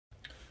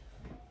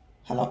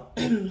Hello,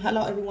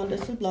 hello everyone.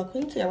 This is Blood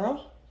Queen Tarot,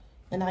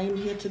 and I am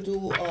here to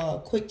do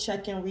a quick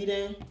check-in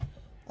reading,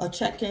 a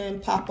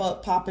check-in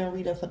pop-in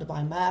reading for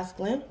Divine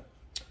Masculine.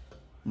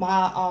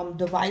 My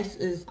device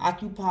is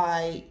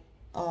occupied,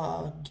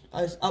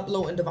 is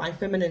uploading Divine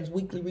Feminine's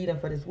weekly reading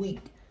for this week.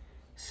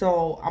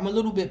 So I'm a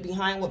little bit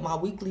behind with my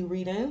weekly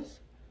readings,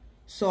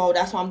 so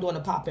that's why I'm doing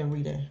a pop-in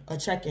reading, a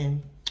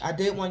check-in. I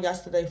did one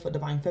yesterday for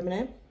Divine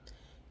Feminine,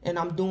 and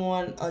I'm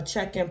doing a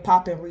check-in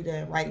pop-in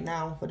reading right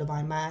now for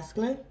Divine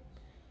Masculine.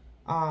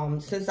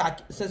 Since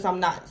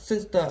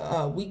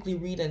the weekly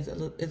readings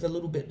is a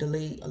little bit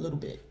delayed, a little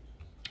bit.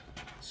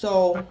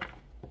 So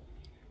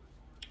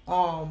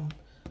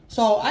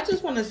I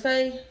just want to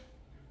say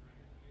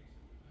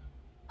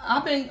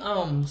I've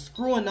been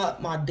screwing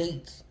up my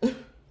dates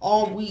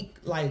all week.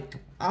 Like,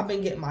 I've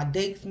been getting my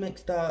dates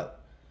mixed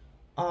up.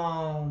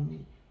 I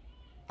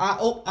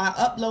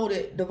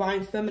uploaded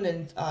Divine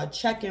Feminine's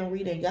check-in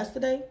reading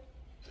yesterday.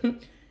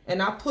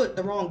 And I put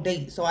the wrong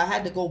date, so I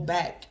had to go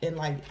back and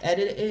like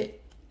edit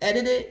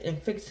it and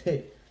fix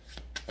it.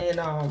 And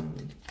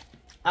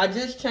I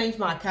just changed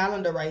my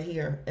calendar right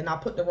here, and I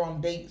put the wrong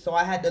date, so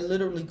I had to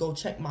literally go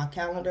check my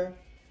calendar.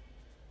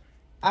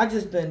 I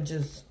just been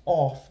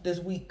off this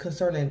week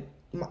concerning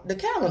the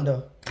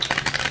calendar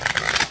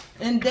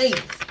and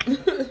dates.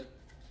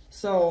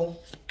 So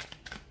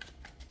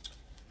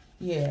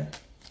yeah.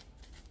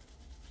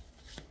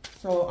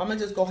 So I'm going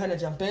to just go ahead and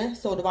jump in.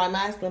 So Divine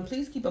Masculine,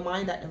 please keep in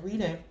mind that the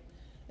reading,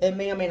 it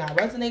may or may not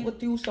resonate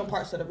with you. Some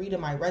parts of the reading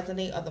might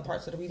resonate. Other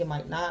parts of the reading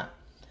might not.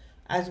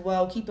 As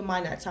well, keep in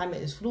mind that time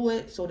is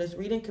fluid. So this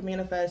reading can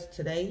manifest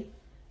today.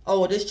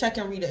 Oh, this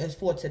check-in reading is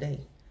for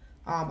today.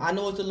 I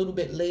know it's a little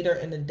bit later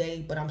in the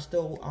day, but I'm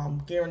still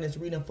gearing this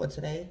reading for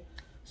today.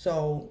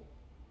 So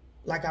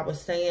like I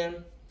was saying,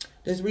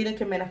 this reading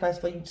can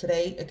manifest for you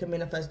today. It can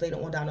manifest later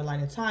on down the line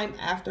in time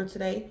after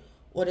today.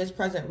 Or this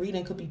present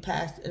reading could be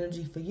past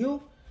energy for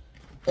you.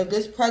 If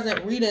this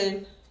present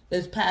reading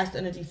is past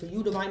energy for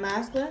you, Divine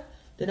Masculine,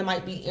 then it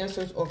might be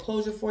answers or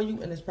closure for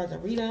you in this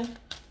present reading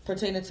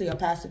pertaining to your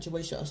past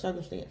situation or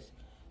circumstance.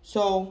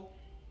 So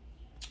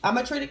I'm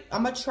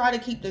gonna try to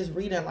keep this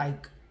reading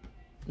like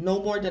no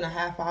more than a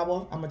half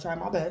hour. I'm gonna try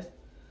my best.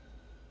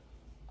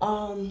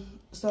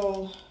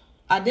 So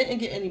I didn't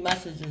get any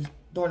messages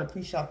during the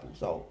pre-shuffle,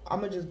 so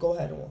I'm gonna just go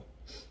ahead on.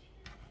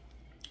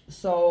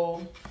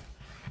 So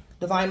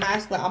Divine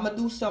Masculine, I'm going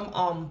to do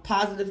some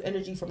positive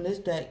energy from this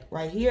deck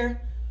right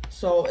here.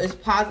 So it's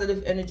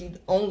positive energy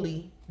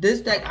only.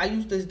 This deck, I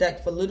use this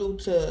deck for little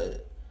to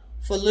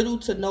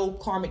no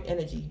karmic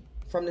energy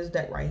from this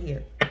deck right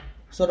here.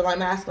 So Divine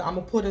Masculine,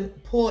 I'm going to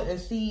pull and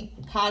see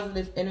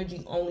positive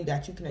energy only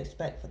that you can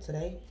expect for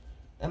today.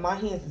 And my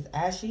hands is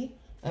ashy,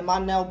 and my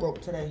nail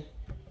broke today.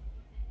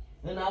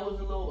 And I was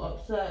a little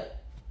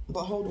upset,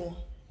 but hold on.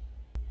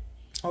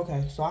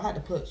 Okay, so I had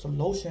to put some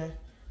lotion.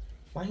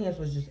 My hands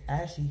was just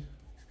ashy.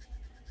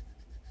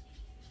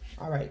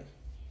 All right.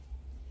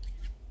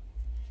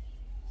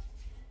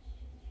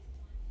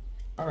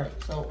 All right,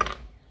 so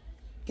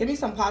give me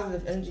some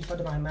positive energy for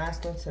Divine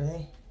Masculine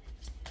today.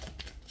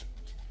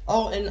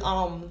 Oh, and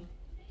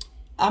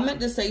I meant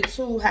to say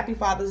too, Happy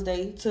Father's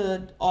Day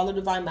to all the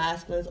Divine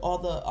Masculines, all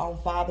the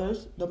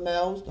fathers, the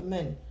males, the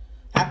men.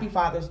 Happy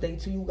Father's Day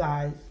to you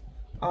guys.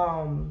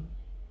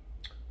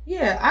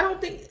 Yeah, I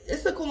don't think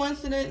it's a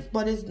coincidence,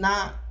 but it's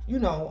not. You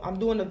know, I'm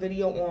doing a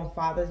video on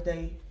Father's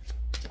Day.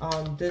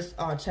 This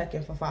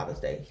check-in for Father's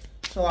Day.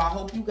 So I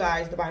hope you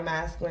guys, Divine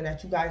Masculine,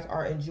 that you guys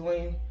are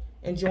enjoying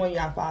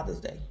your Father's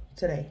Day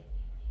today.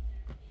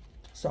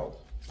 So,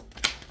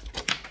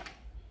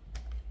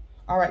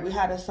 all right, we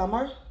had a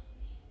summer.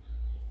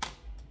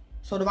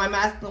 So Divine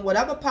Masculine,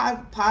 whatever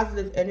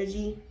positive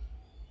energy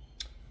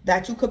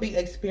that you could be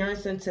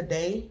experiencing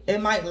today,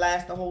 it might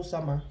last the whole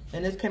summer.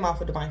 And this came out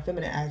for Divine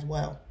Feminine as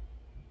well.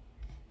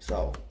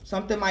 So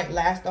something might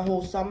last the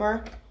whole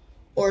summer,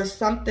 or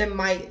something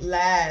might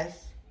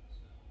last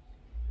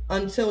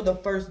until the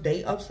first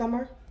day of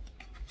summer.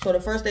 So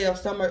the first day of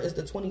summer is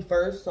the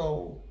 21st.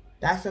 So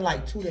that's in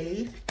like 2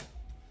 days.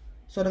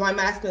 So Divine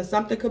Masculine,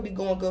 something could be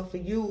going good for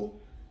you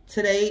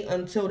today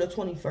until the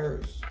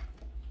 21st.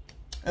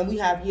 And we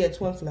have, yeah,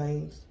 twin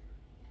flames.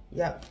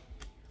 Yep.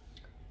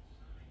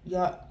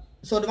 Yep.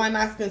 So Divine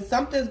Masculine,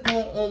 something's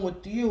going on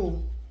with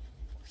you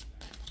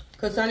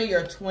concerning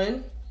your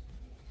twin,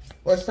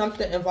 or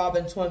something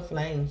involving twin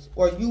flames,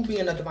 or you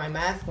being a Divine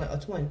Masculine, a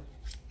twin.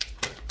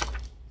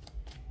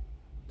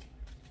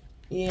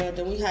 Yeah,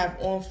 then we have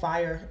On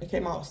Fire. It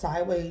came out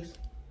sideways.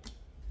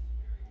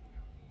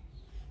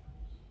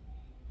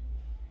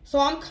 So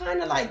I'm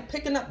kind of like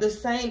picking up the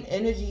same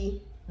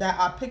energy that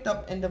I picked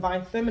up in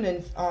Divine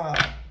Feminine's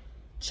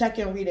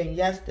check-in reading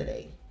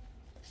yesterday.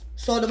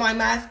 So Divine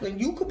Masculine,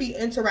 you could be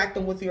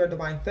interacting with your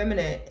Divine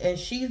Feminine, and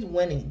she's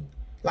winning.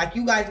 Like,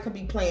 you guys could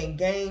be playing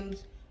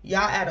games.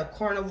 Y'all at a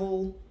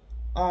carnival,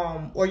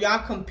 or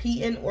y'all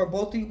competing, or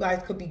both of you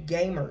guys could be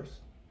gamers.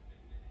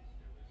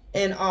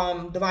 And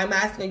Divine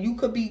Masculine, you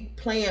could be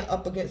playing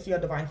up against your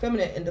Divine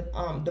Feminine,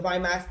 and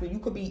Divine Masculine, you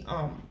could be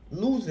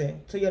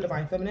losing to your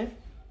Divine Feminine.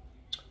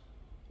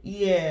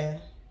 Yeah.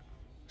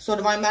 So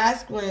divine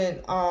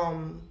masculine,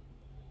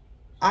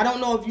 I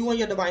don't know if you and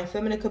your divine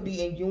feminine could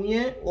be in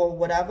union or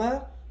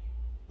whatever,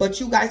 but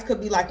you guys could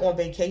be like on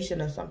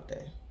vacation or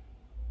something.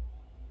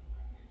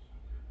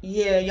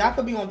 Yeah, y'all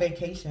could be on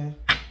vacation.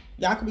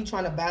 Y'all could be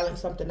trying to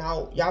balance something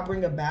out. Y'all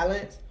bring a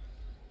balance.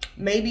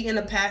 Maybe in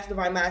the past,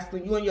 divine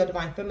masculine, you and your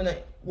divine feminine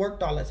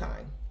worked all the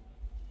time.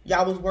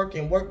 Y'all was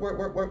working.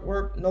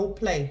 Work, no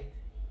play.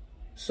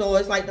 So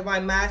it's like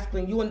divine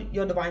masculine, you and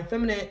your divine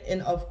feminine,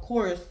 and of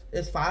course,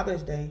 it's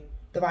Father's Day.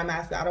 Divine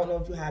masculine, I don't know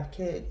if you have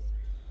kids,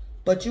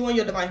 but you and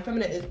your divine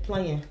feminine is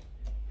playing.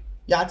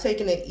 Y'all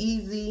taking it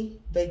easy,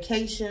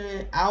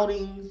 vacation,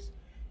 outings.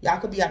 Y'all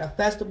could be at a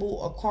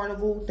festival, a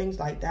carnival, things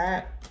like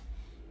that.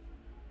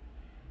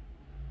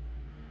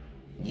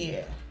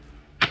 Yeah.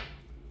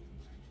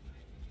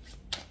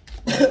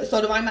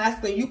 So divine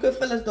masculine, you could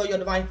feel as though your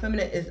divine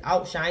feminine is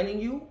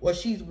outshining you, or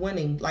she's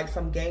winning like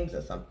some games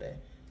or something.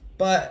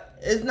 But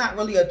it's not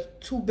really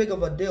too big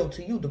of a deal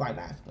to you, divine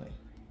masculine.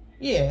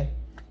 Yeah.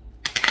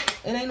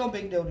 It ain't no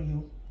big deal to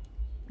you.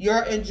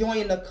 You're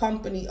enjoying the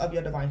company of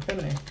your divine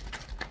feminine.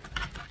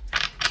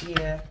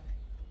 Yeah.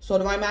 So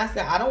divine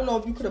masculine, I don't know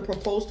if you could have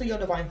proposed to your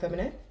divine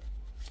feminine.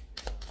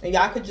 And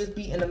y'all could just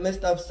be in the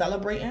midst of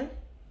celebrating.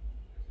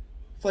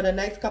 For the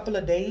next couple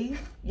of days,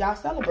 y'all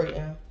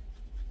celebrating.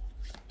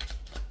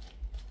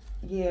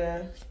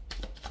 Yeah.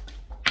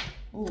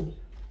 Ooh.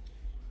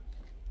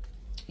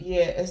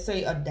 Yeah, it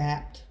say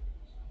adapt.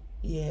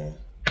 Yeah.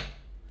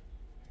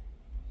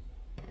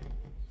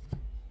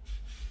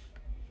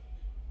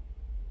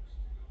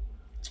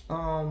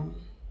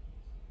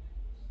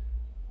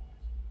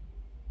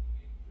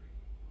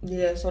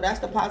 Yeah, so that's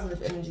the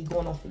positive energy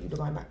going on for you,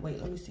 divine. Wait,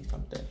 let me see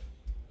something.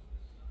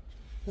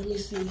 Let me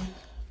see.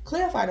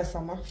 Clarify the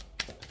summer.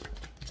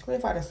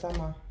 Clarify the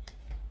summer.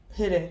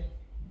 Hidden.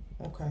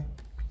 Okay.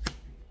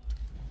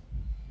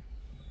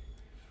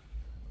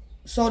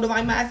 So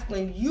divine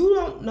masculine, you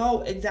don't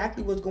know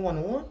exactly what's going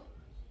on.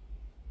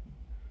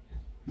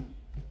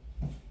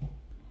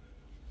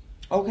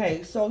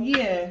 Okay, so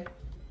yeah.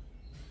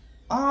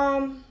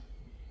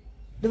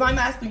 Divine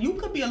masculine, you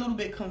could be a little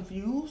bit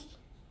confused.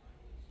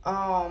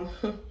 But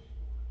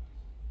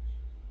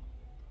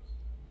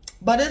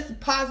it's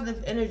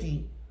positive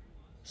energy.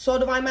 So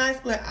divine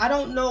masculine, I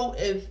don't know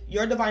if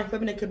your divine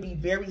feminine could be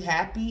very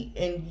happy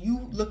and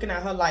you looking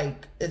at her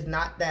like it's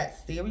not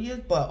that serious,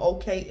 but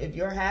okay, if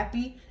you're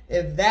happy,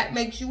 if that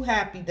makes you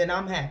happy, then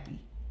I'm happy.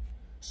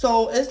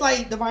 So it's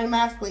like divine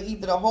masculine,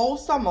 either the whole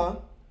summer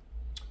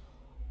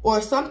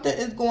or something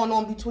is going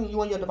on between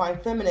you and your divine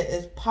feminine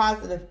is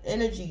positive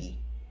energy,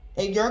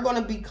 and you're going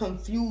to be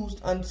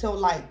confused until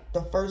like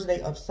the first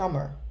day of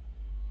summer.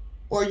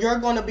 Or you're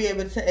going to be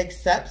able to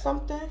accept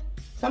something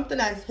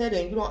that's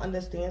hidden. You don't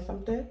understand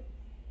something.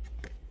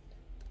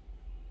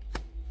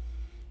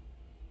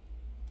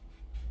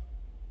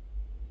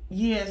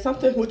 Yeah,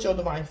 something with your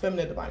divine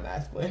feminine, divine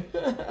masculine.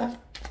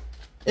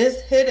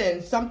 It's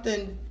hidden.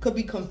 Something could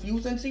be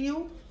confusing to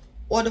you.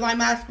 Or divine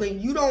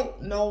masculine, you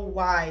don't know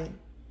why.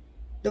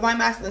 Divine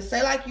masculine,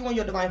 say like you and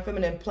your divine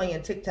feminine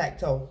playing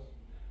tic-tac-toe.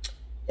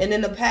 And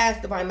in the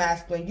past, divine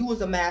masculine, you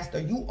was a master.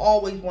 You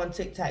always won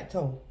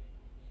tic-tac-toe.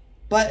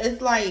 But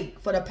it's like,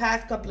 for the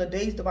past couple of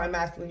days, divine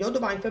masculine, your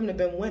divine feminine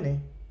been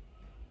winning.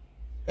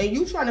 And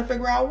you trying to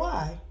figure out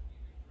why.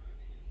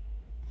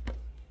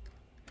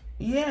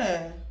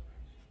 Yeah.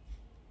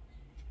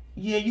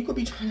 Yeah, you could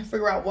be trying to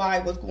figure out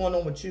why, what's going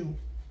on with you.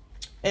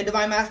 And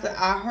divine masculine,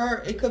 I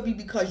heard it could be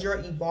because you're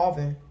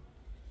evolving.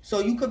 So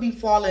you could be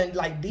falling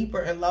like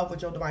deeper in love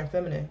with your divine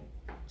feminine.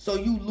 So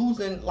you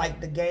losing like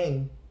the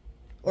game.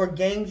 Or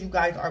games you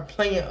guys are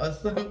playing or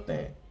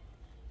something.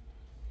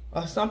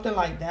 Or something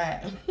like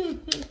that.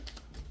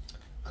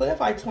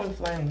 Clarify twin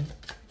flame.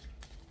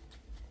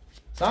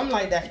 Something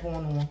like that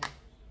going on.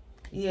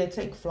 Yeah,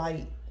 take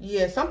flight.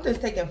 Yeah, something's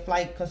taking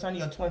flight concerning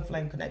your twin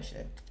flame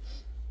connection.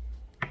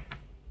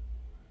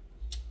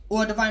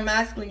 Or divine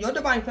masculine. Your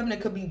divine feminine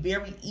could be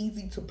very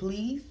easy to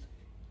please.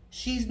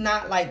 She's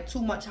not like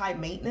too much high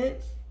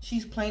maintenance.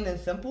 She's plain and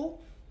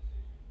simple.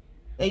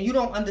 And you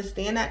don't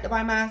understand that,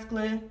 divine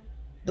masculine.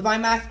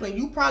 Divine masculine,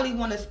 you probably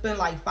want to spend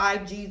like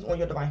 5 G's on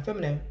your divine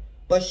feminine.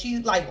 But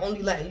she's like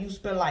only letting you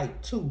spend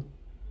like 2.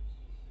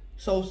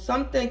 So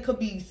something could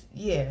be,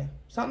 yeah,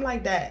 something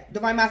like that.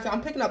 Divine masculine,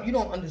 I'm picking up, you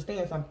don't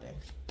understand something.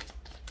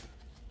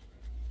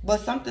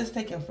 But something's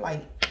taking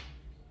flight.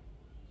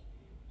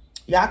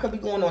 Y'all could be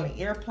going on an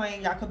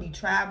airplane. Y'all could be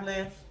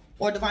traveling.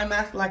 Or divine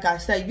masculine, like I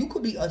said, you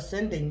could be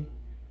ascending.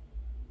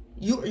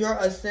 You're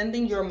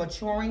ascending, you're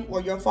maturing,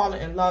 or you're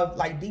falling in love,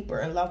 like deeper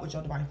in love with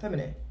your divine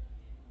feminine.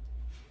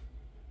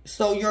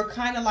 So you're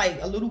kind of like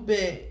a little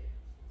bit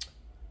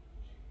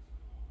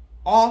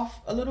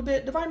off a little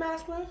bit, divine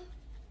masculine.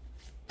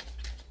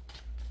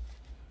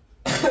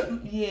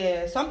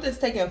 Yeah, something's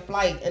taking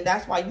flight, and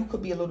that's why you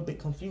could be a little bit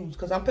confused,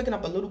 because I'm picking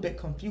up a little bit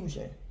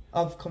confusion.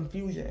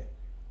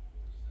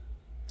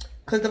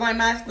 Because divine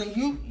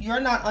masculine, you're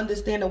not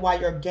understanding why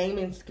your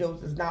gaming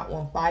skills is not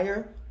on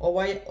fire, or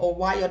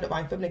why your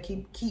divine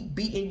feminine keep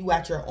beating you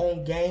at your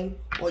own game,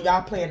 or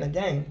y'all playing a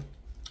game.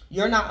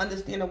 You're not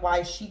understanding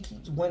why she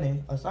keeps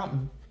winning or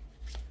something.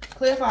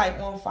 Clarify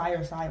on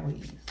fire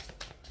sideways.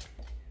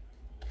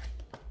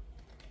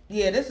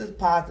 Yeah, this is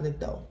positive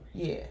though.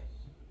 Yeah.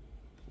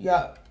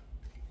 Yup.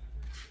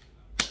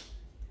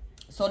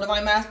 So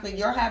Divine Masculine,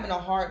 you're having a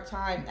hard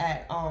time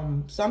at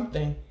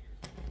something.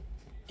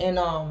 And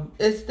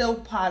it's still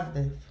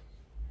positive.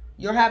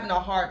 You're having a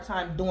hard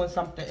time doing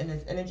something and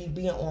this energy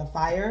being on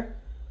fire.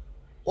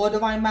 Or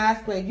Divine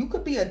Masculine, you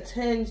could be a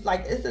tinge,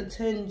 like it's a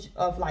tinge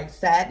of like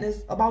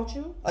sadness about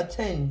you. A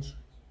tinge.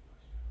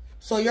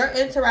 So you're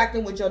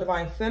interacting with your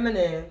Divine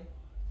Feminine.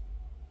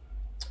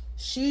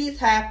 She's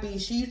happy,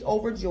 she's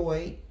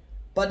overjoyed.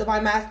 But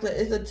Divine Masculine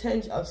is a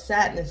tinge of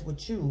sadness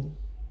with you.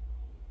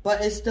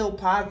 But it's still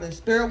positive.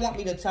 Spirit want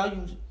me to tell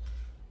you,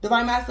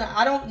 Divine Masculine,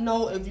 I don't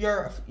know if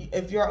you're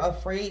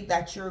afraid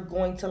that you're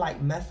going to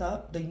like mess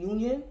up the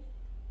union.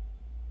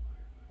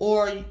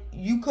 Or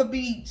you could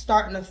be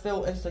starting to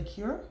feel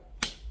insecure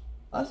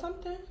or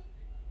something.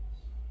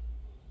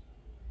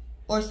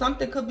 Or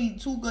something could be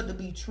too good to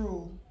be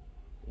true.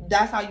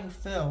 That's how you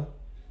feel.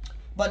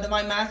 But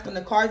Divine Masculine,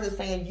 the cards are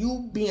saying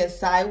you being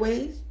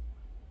sideways.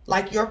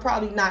 Like you're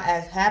probably not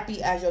as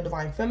happy as your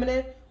Divine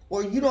Feminine.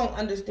 Or you don't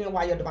understand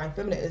why your Divine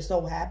Feminine is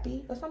so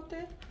happy or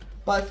something.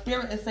 But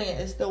Spirit is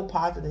saying it's still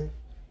positive.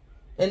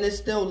 And it's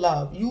still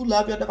love. You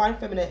love your Divine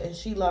Feminine and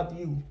she loves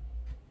you.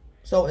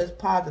 So it's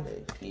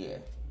positive. Yeah.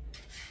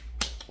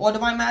 Or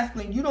Divine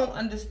Masculine, you don't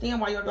understand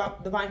why your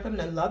Divine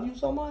Feminine love you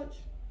so much.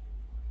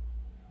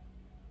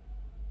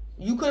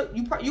 You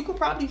could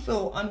probably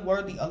feel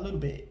unworthy a little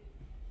bit.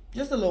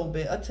 Just a little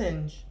bit. A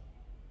tinge.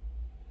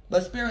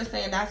 But Spirit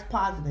saying that's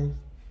positive.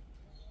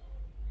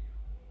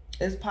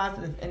 It's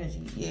positive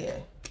energy. Yeah.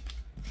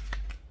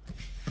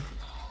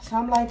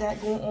 Something like that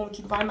going on with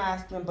you, Divine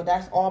Masculine. But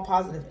that's all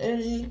positive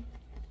energy.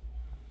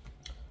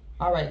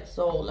 Alright.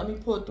 So let me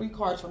pull 3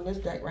 cards from this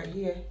deck right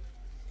here.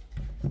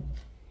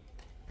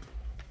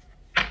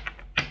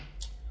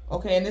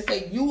 Okay, and they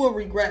say you will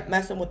regret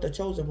messing with the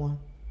chosen one.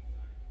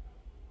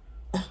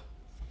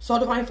 So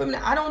Divine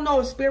Feminine, I don't know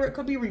if Spirit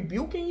could be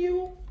rebuking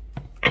you.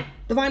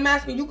 Divine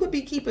Masculine, you could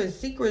be keeping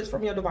secrets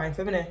from your Divine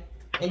Feminine.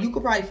 And you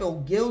could probably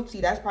feel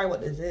guilty. That's probably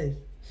what this is.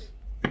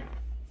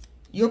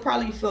 You're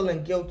probably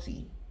feeling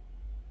guilty.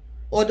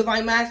 Or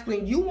Divine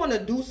Masculine, you want to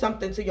do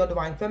something to your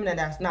Divine Feminine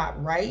that's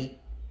not right.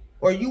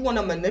 Or you want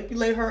to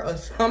manipulate her or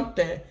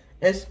something.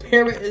 And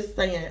Spirit is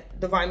saying,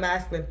 Divine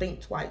Masculine,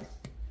 think twice.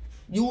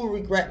 You will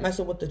regret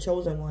messing with the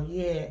chosen one.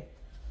 Yeah.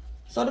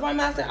 So Divine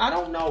Masculine, I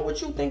don't know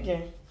what you're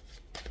thinking.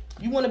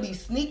 You want to be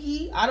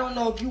sneaky. I don't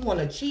know if you want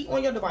to cheat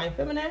on your Divine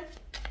Feminine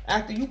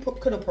after you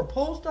could have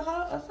proposed to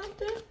her or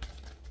something.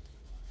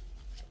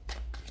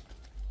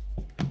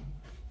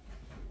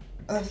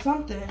 Or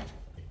something.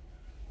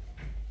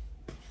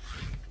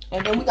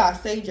 And then we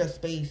got Sage Your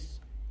Space.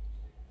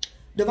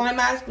 Divine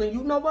Masculine,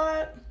 you know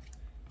what?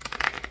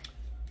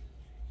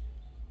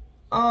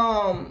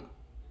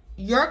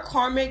 Your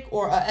karmic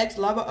or an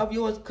ex-lover of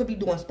yours could be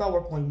doing spell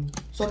work on you.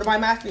 So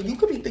Divine Masculine, you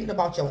could be thinking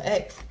about your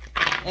ex.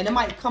 And it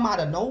might come out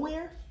of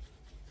nowhere.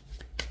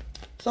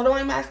 So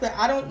Divine Masculine,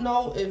 I don't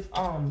know if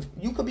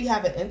you could be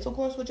having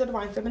intercourse with your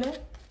Divine Feminine.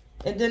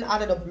 And then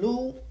out of the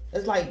blue,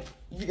 it's like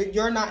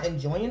you're not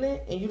enjoying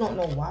it. And you don't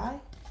know why.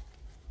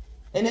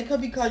 And it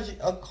could be because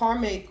a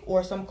karmic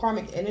or some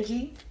karmic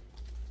energy.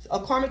 A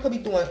karmic could be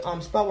doing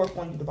spell work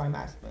on you, Divine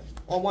Masculine.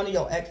 On one of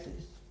your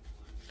exes.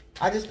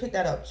 I just picked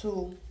that up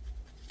too.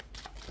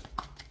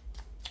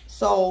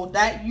 So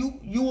that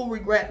you will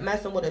regret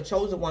messing with a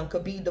chosen one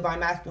could be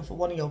Divine Masculine for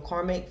one of your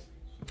karmics.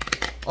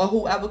 Or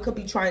whoever could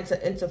be trying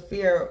to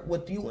interfere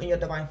with you and your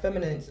Divine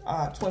Feminine's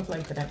twin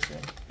flame connection.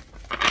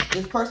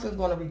 This person's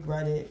going to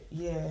regret it.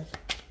 Yeah.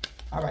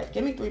 Alright,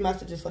 give me 3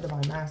 messages for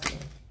Divine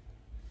Masculine.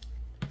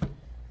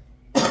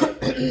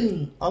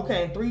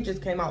 Okay, and 3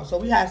 just came out. So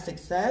we have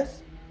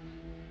success.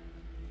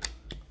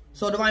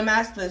 So Divine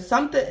Masculine,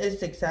 something is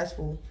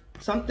successful.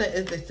 Something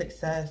is the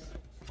success.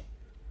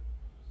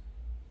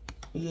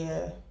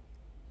 Yeah.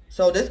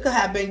 So this could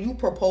have been you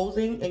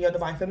proposing and your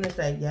Divine Feminine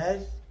said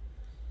yes.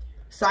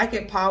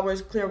 Psychic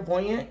powers,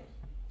 clairvoyant.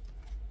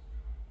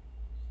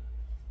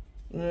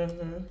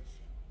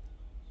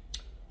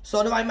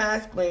 So Divine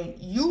Masculine,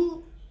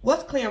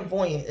 what's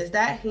clairvoyant? Is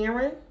that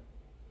hearing?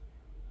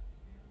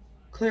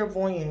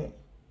 Clairvoyant.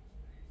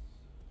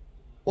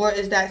 Or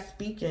is that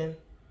speaking?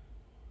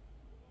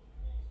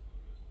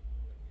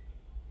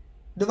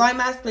 Divine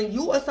Masculine,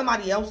 you or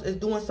somebody else is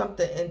doing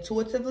something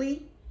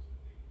intuitively.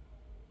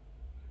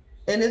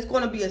 And it's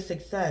going to be a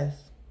success.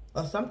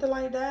 Or something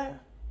like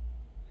that.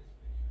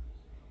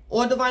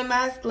 Or Divine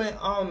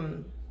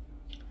Masculine,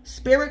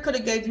 Spirit could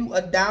have gave you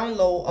a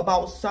download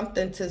about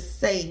something to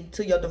say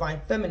to your Divine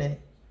Feminine.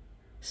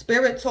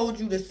 Spirit told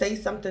you to say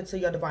something to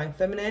your Divine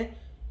Feminine.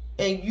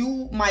 And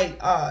you might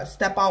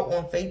step out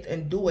on faith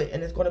and do it.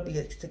 And it's going to be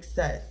a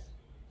success.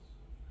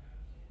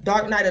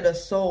 Dark Night of the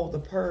Soul, the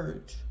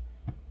Purge.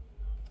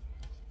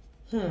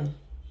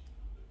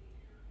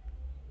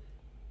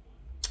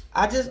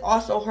 I just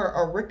also heard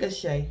a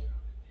ricochet.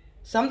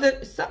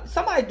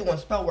 Somebody doing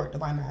spell work,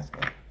 Divine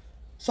Masculine.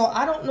 So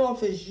I don't know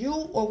if it's you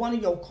or one of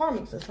your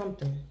karmics or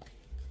something.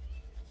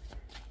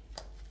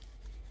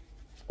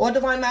 Or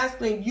Divine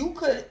Masculine, you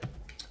could...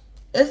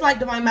 It's like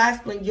Divine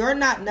Masculine, you're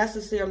not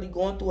necessarily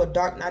going through a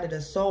dark night of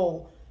the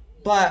soul,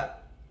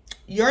 but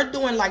you're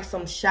doing like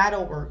some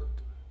shadow work,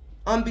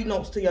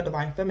 unbeknownst to your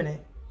Divine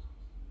Feminine.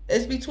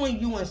 It's between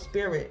you and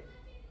Spirit.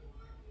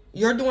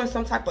 You're doing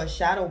some type of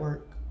shadow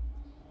work.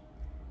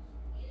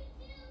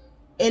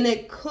 And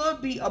it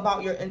could be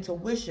about your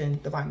intuition,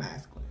 Divine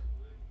Masculine.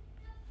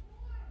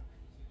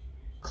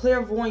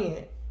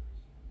 Clairvoyant.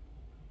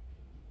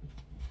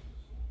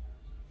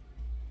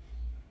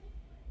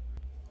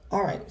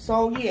 All right,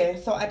 so yeah,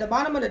 so at the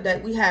bottom of the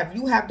deck, we have,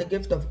 you have the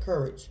gift of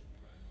courage.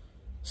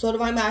 So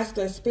Divine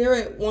Masculine,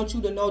 Spirit wants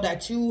you to know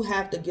that you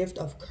have the gift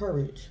of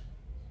courage.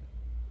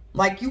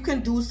 Like you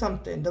can do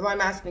something, Divine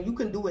Masculine, you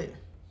can do it.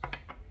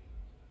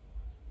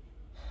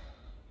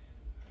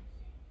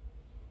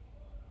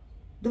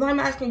 Divine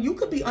Masculine, you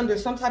could be under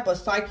some type of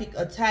psychic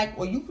attack,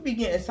 or you could be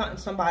getting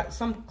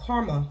some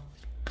karma.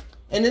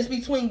 And it's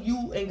between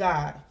you and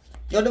God.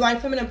 Your Divine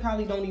Feminine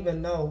probably don't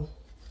even know.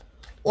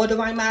 Or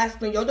Divine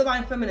Masculine, your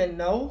Divine Feminine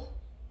know,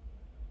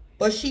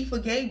 but she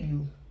forgave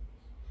you.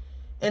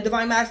 And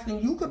Divine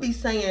Masculine, you could be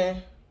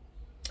saying,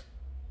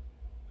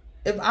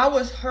 if I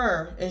was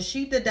her and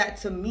she did that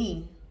to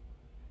me,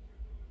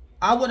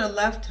 I would have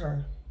left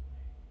her.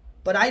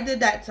 But I did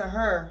that to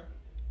her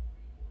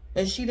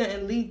and she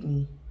didn't leave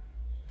me.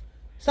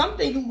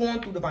 Something you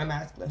going through, Divine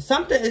Masculine.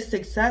 Something is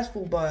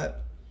successful,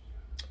 but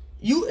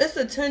it's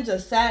a tinge of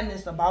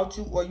sadness about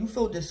you, or you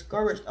feel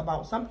discouraged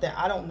about something.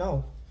 I don't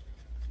know.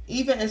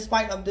 Even in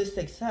spite of this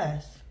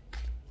success.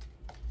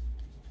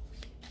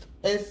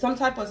 And some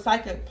type of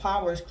psychic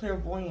powers,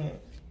 clairvoyant.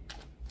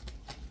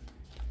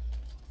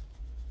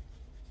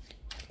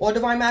 Or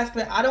Divine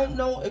Masculine, I don't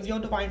know if your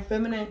Divine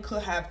Feminine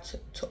could have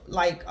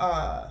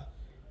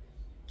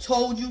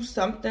told you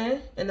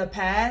something in the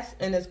past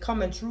and it's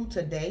coming true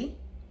today.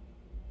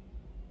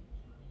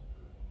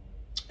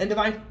 And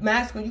Divine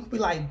Masculine, you could be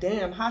like,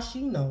 damn, how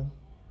she know?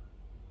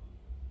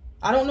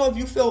 I don't know if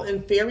you feel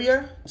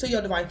inferior to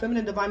your Divine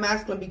Feminine, Divine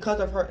Masculine, because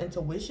of her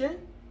intuition.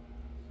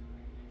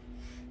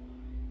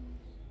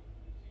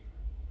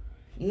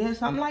 Yeah,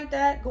 something like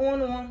that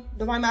going on,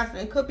 Divine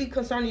Masculine. It could be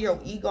concerning your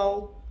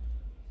ego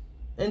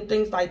and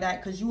things like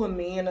that, because you a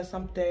man or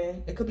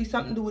something. It could be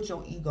something to do with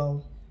your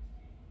ego.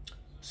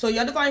 So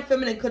your Divine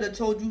Feminine could have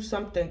told you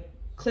something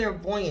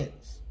clairvoyantly.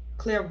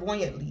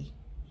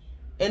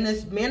 And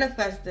it's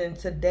manifesting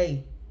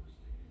today.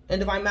 And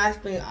Divine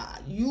Masculine,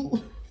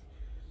 you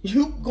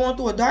going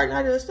through a dark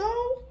night of the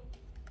soul?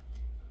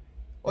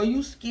 Or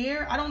you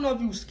scared? I don't know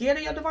if you scared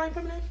of your Divine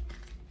Feminine.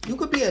 You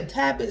could be a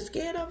tad bit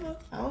scared of her.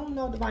 I don't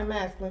know, Divine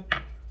Masculine.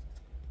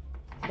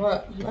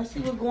 But let's see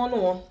what's going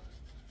on.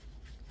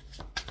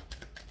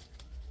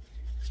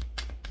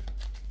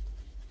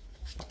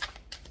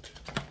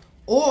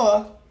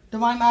 Or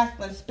Divine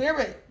Masculine,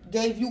 Spirit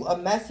gave you a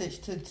message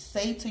to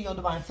say to your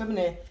Divine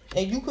Feminine,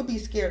 and you could be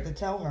scared to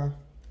tell her.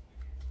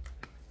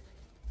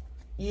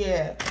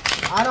 Yeah,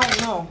 I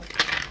don't know.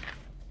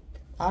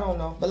 I don't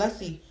know. But let's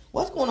see.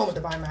 What's going on with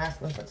Divine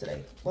Masculine for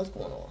today? What's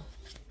going on?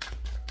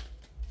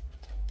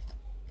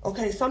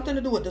 Okay, something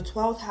to do with the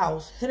 12th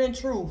house. Hidden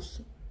truths.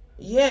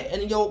 Yeah,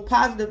 and your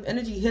positive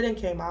energy hidden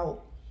came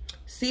out.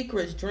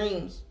 Secrets,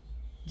 dreams.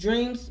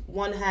 Dreams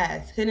one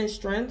has. Hidden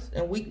strengths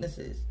and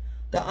weaknesses.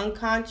 The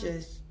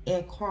unconscious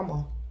and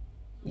karma.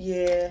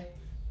 Yeah.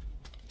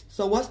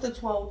 So what's the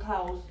 12th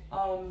house?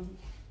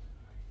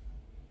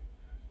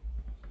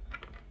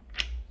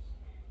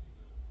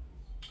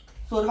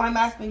 So Divine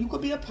Masculine, you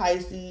could be a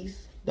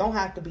Pisces. Don't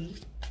have to be.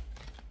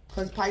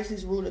 Because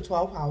Pisces rule the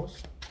 12th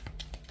house.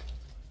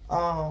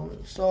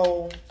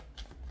 So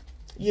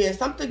yeah,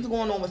 something's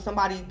going on with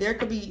somebody. There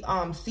could be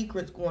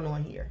secrets going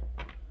on here.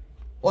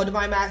 Or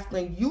Divine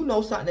Masculine, you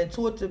know something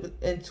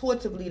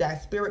intuitively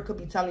that Spirit could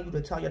be telling you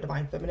to tell your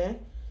Divine Feminine.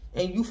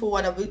 And you, for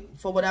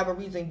whatever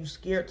reason, you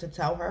scared to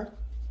tell her.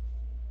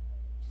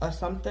 Or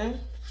something.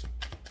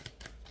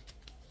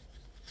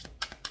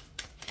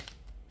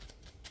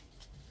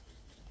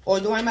 Or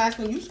Divine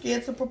Masculine, you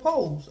scared to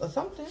propose. Or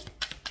something.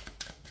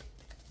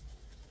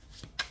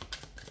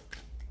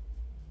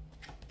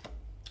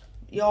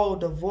 Yo,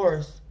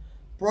 divorce.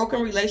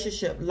 Broken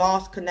relationship,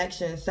 lost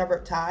connection,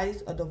 severed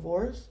ties, a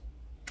divorce.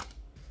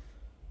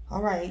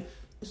 All right.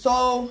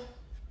 So,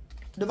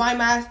 Divine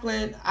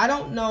Masculine, I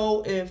don't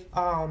know if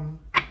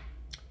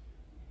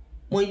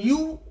when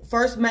you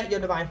first met your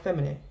Divine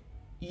Feminine,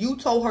 you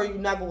told her you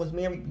never was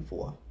married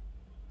before.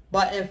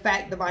 But in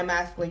fact, Divine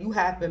Masculine, you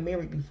have been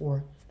married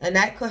before. And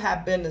that could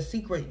have been the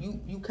secret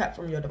you kept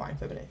from your Divine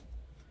Feminine.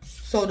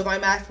 So,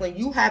 Divine Masculine,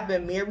 you have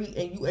been married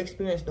and you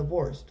experienced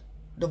divorce.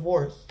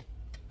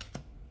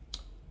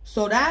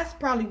 So that's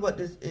probably what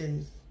this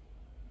is.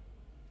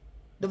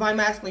 Divine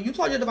Masculine, you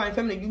told your Divine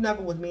Feminine you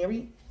never was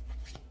married.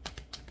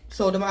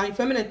 So Divine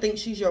Feminine thinks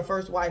she's your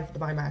first wife,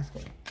 Divine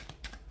Masculine.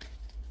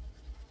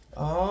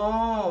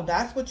 Oh,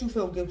 that's what you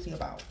feel guilty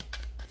about.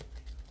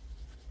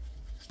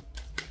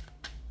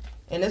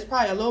 And there's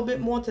probably a little bit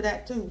more to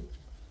that too.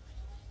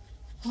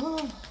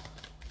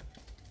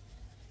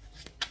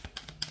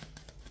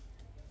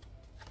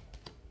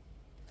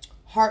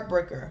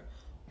 Heartbreaker.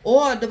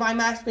 Or Divine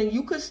Masculine,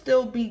 you could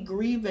still be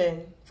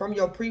grieving from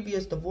your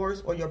previous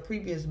divorce or your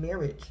previous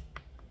marriage.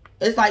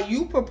 It's like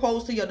you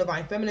proposed to your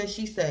Divine Feminine.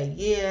 She said,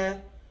 yeah,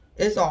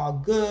 it's all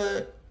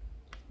good.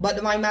 But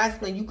Divine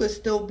Masculine, you could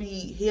still be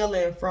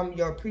healing from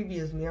your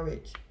previous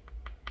marriage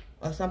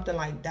or something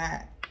like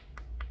that.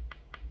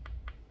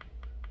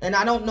 And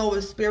I don't know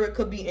if Spirit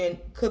could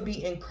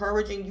be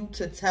encouraging you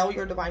to tell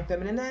your Divine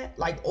Feminine that.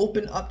 Like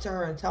open up to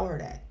her and tell her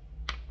that.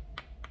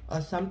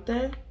 Or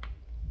something.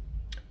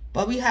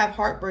 But we have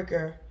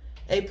Heartbreaker.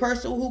 A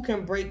person who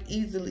can break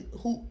easily.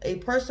 A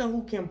person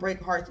who can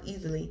break hearts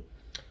easily.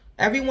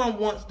 Everyone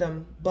wants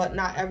them, but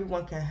not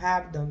everyone can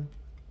have them.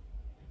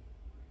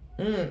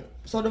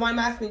 So Divine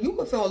Masculine, you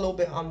could feel a little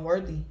bit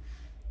unworthy.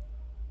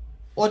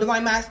 Or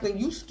Divine Masculine,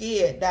 you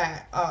scared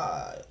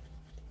that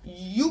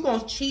you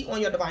gonna cheat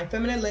on your Divine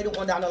Feminine later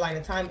on down the line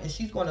of time and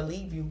she's gonna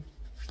leave you.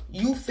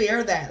 You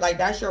fear that. Like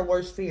that's your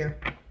worst fear.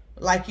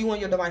 Like you and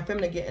your Divine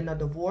Feminine getting a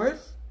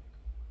divorce.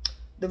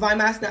 Divine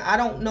Masculine, I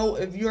don't know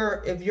if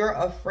you're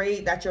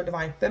afraid that your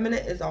Divine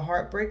Feminine is a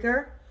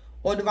heartbreaker.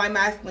 Or Divine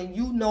Masculine,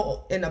 you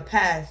know in the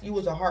past you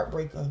was a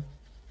heartbreaker.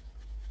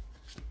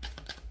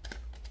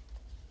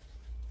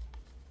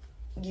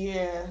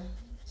 Yeah.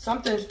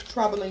 Something's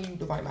troubling you,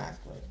 Divine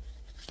Masculine.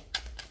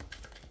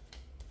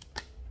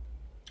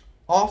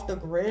 Off the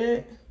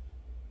grid.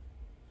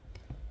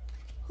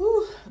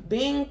 Whew.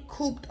 Being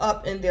cooped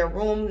up in their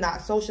room,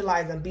 not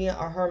socializing, being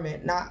a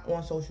hermit, not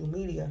on social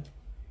media.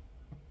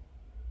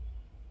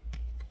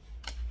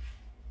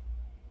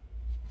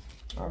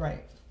 All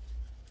right.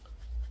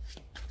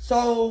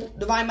 So,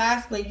 Divine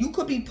Masculine, you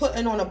could be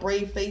putting on a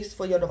brave face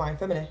for your Divine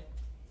Feminine.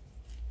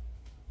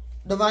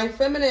 Divine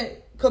Feminine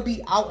could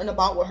be out and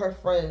about with her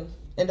friends.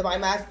 And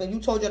Divine Masculine, you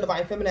told your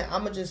Divine Feminine,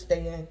 I'm going to just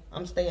stay in.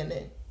 I'm staying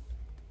in.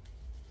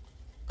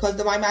 Because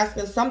Divine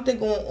Masculine, something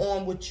going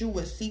on with you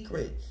with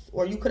secrets.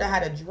 Or you could have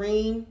had a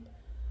dream.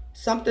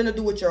 Something to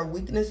do with your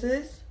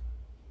weaknesses.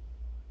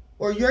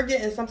 Or you're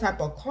getting some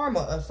type of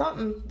karma or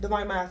something,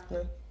 Divine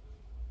Masculine.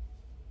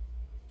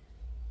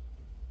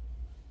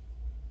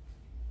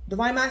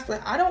 Divine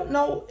Masculine, I don't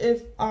know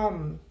if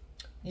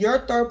your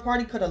third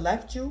party could have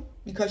left you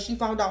because she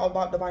found out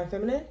about Divine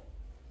Feminine.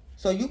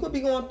 So you could be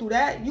going through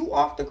that. You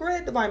off the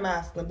grid, Divine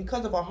Masculine,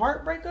 because of a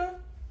heartbreaker.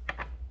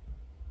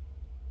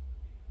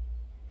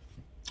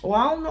 Well,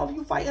 I don't know if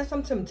you fighting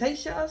some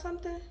temptation or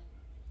something.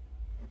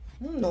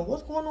 I don't know.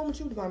 What's going on with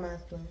you, Divine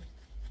Masculine?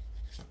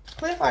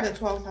 Clarify the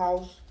 12th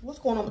house. What's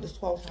going on with this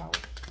 12th house?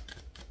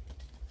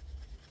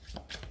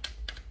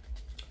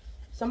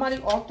 Somebody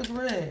off the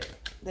grid.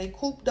 They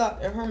cooped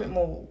up in hermit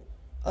mode.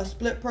 A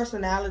split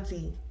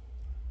personality.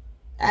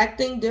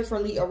 Acting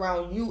differently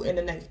around you and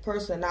the next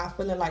person. Not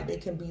feeling like they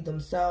can be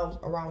themselves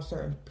around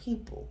certain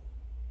people.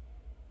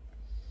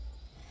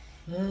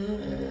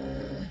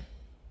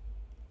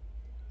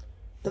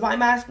 Divine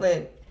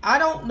Masculine. I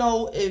don't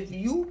know if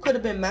you could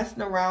have been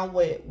messing around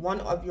with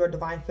one of your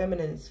Divine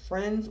Feminine's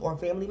friends or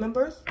family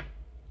members.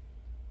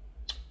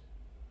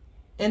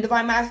 And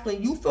Divine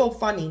Masculine, you feel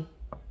funny.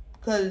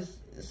 Because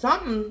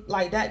something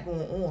like that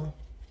going on.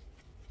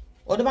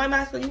 Or Divine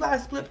Masculine, you got a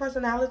split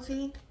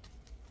personality.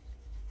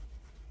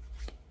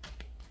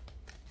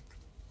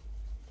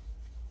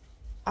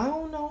 I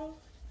don't know.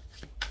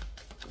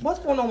 What's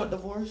going on with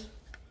divorce?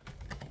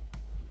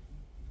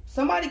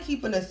 Somebody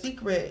keeping a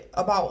secret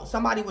about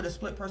somebody with a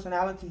split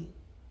personality.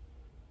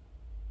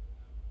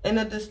 And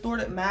a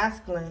distorted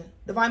masculine.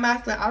 Divine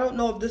Masculine, I don't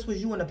know if this was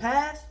you in the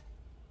past.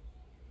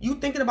 You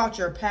thinking about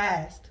your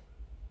past.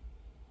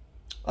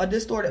 A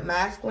distorted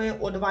masculine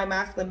or Divine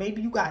Masculine.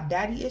 Maybe you got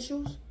daddy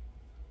issues.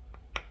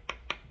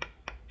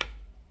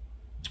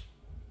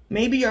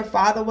 Maybe your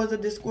father was a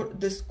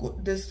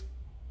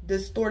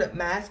distorted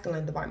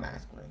masculine, Divine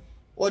Masculine.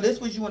 Or this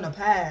was you in the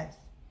past.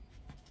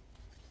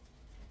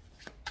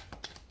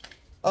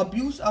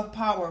 Abuse of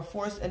power,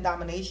 force and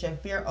domination,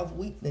 fear of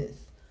weakness.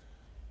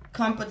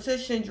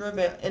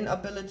 Competition-driven,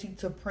 inability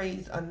to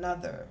praise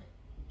another.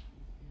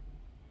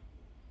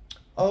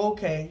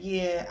 Okay,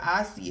 yeah,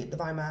 I see it,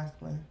 Divine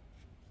Masculine.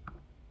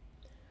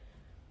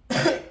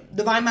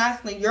 Divine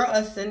Masculine, you're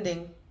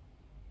ascending.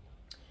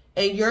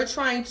 And you're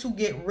trying to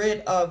get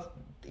rid of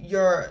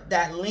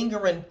that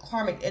lingering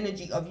karmic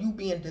energy of you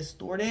being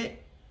distorted.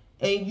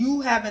 And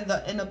you having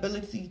the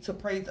inability to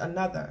praise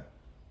another.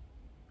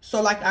 So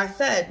like I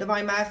said,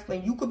 Divine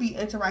Masculine, you could be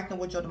interacting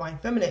with your Divine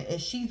Feminine and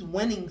she's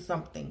winning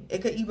something.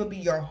 It could even be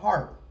your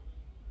heart.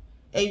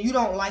 And you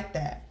don't like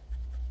that.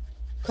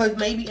 Because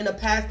maybe in the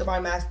past,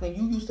 Divine Masculine,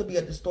 you used to be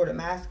a distorted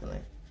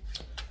masculine.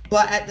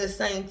 But at the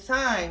same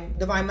time,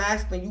 Divine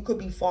Masculine, you could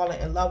be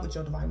falling in love with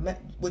your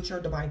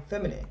Divine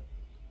Feminine.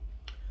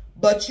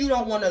 But you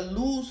don't want to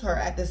lose her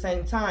at the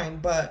same time.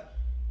 But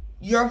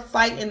you're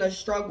fighting a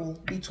struggle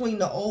between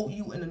the old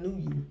you and the new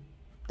you.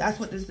 That's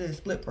what this is,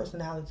 split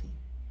personality.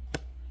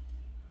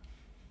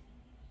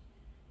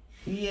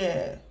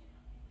 Yeah.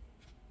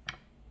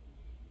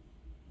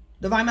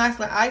 Divine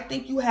Masculine, I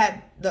think you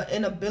had the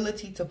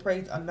inability to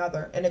praise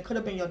another. And it could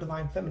have been your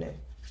Divine Feminine.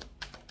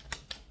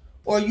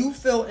 Or you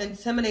feel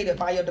intimidated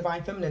by your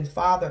Divine Feminine's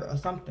father or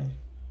something.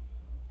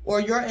 Or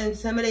you're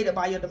intimidated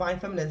by your Divine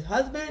Feminine's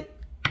husband.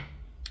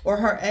 Or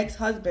her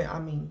ex-husband, I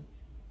mean.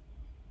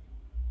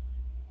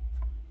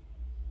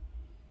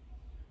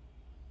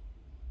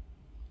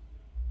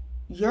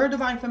 Your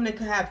Divine Feminine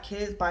could have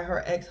kids by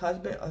her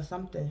ex-husband or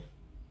something.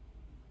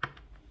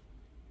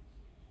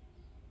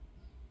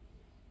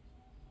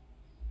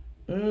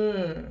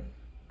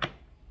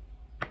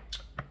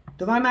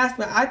 Divine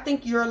Masculine, I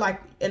think you're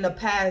like in the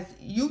past,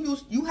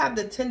 you have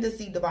the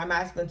tendency, Divine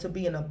Masculine, to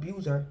be an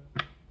abuser.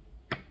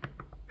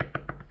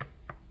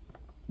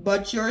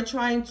 But you're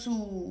trying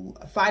to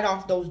fight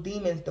off those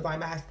demons, Divine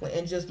Masculine,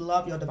 and just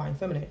love your Divine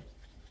Feminine.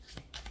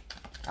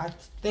 I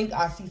think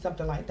I see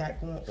something like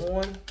that going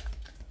on.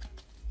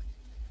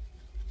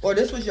 Or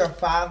this was your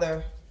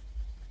father.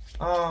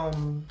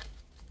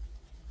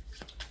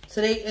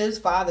 Today is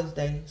Father's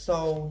Day,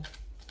 so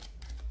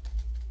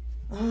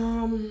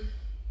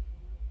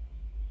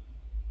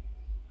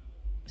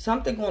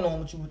something going on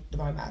with you with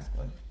Divine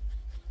Masculine.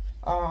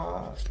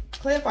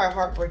 Clarify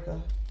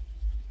Heartbreaker.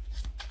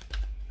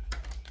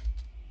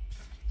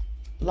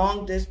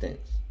 Long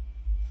distance.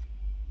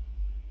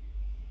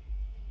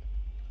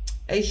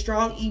 A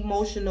strong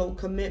emotional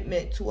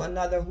commitment to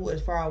another who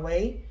is far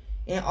away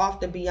and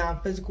often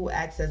beyond physical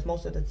access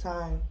most of the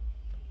time.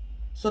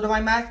 So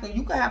Divine Masculine,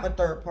 you could have a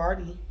third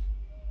party.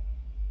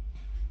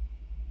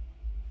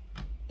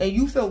 And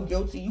you feel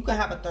guilty. You could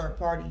have a third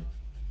party.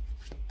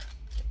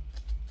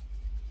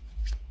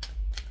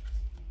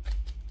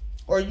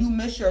 Or you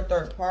miss your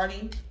third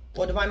party.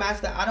 Or Divine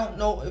Masculine, I don't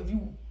know if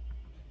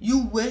you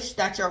wish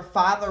that your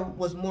father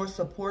was more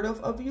supportive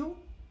of you.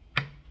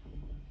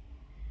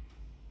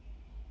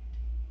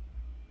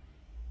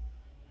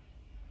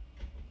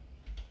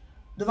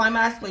 Divine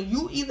Masculine,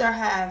 you either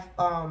have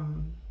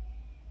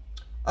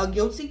a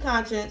guilty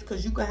conscience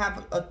because you could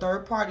have a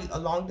third party, a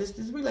long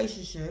distance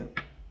relationship.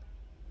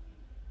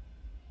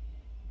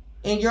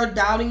 And you're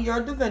doubting your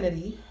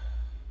divinity.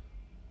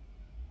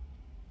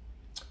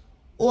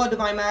 Or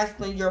Divine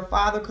Masculine, your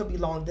father could be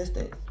long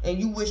distance. And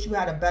you wish you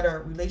had a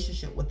better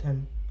relationship with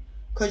him.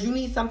 Because you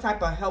need some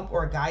type of help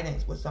or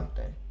guidance with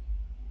something.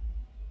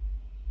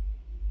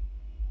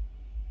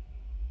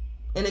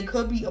 And it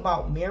could be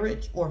about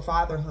marriage or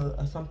fatherhood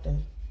or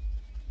something.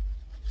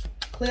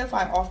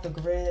 Clarify off the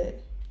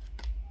grid.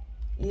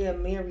 Yeah,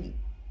 married.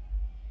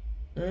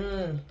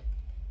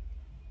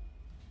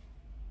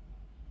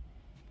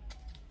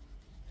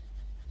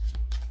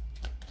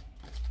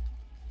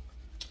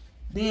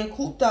 Being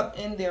cooped up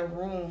in their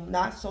room,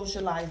 not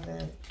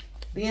socializing.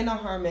 Being a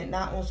hermit,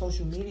 not on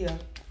social media.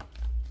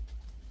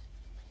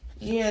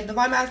 Yeah,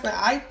 Divine Masculine,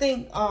 I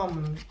think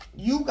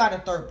you got a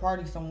third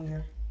party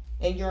somewhere.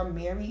 And you're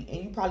married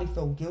and you probably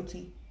feel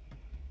guilty.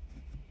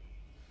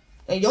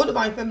 And your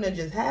Divine Feminine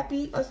just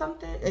happy or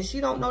something. And she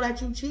don't know that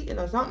you cheating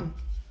or something.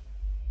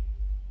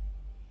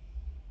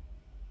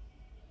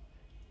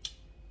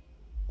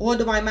 Or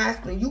Divine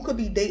Masculine, you could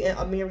be dating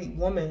a married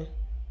woman.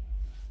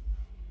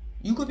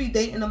 You could be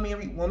dating a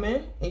married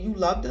woman and you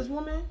love this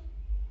woman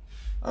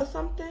or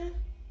something.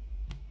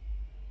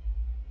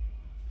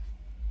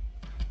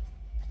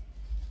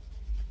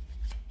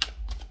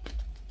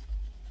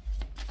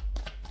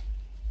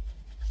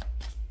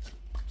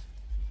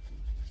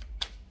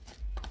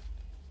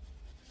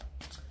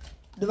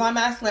 Divine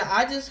Masculine,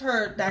 I just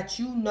heard that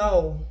you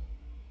know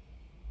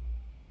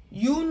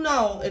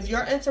if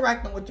you're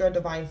interacting with your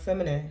Divine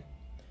Feminine,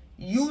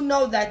 you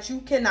know that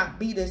you cannot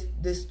be this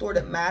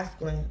distorted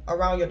masculine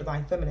around your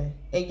Divine Feminine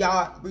and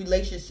y'all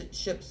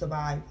relationship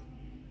survive.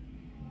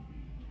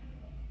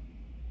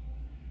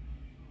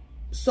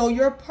 So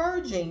you're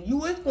purging.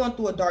 You is going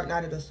through a dark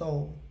night of the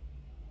soul.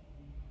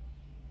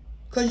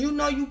 Because you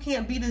know you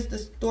can't be this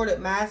distorted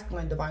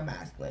masculine, Divine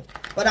Masculine.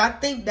 But I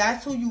think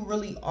that's who you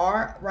really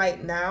are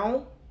right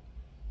now.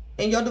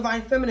 And your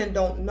Divine Feminine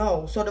don't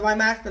know. So Divine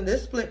Masculine,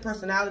 this split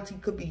personality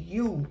could be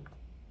you.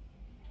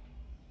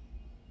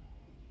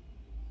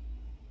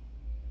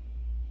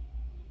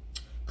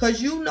 Because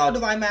you know,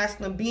 Divine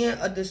Masculine, being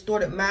a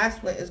distorted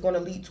masculine is going to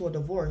lead to a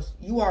divorce.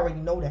 You already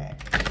know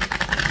that.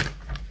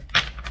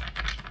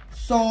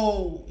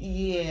 So,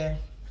 yeah.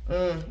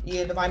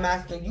 Yeah, Divine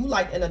Masculine, you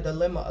like in a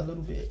dilemma a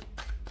little bit.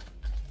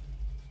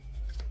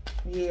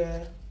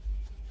 Yeah.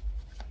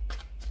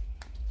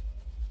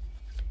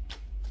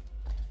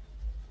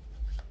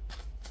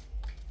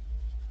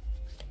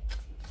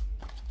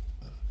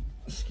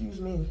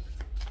 Excuse me.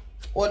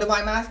 Or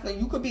Divine Masculine,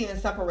 you could be in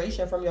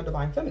separation from your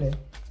Divine Feminine.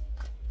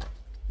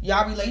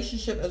 Y'all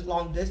relationship is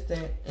long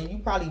distance and you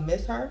probably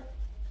miss her.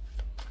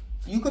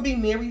 You could be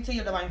married to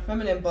your Divine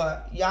Feminine,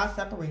 but y'all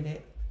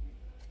separated.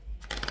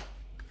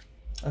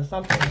 Or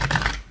something.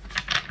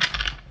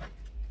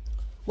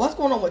 What's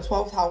going on with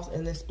 12th house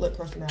in this split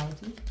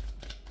personality?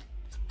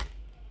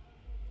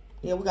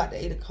 Yeah, we got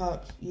the 8 of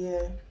Cups.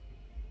 Yeah.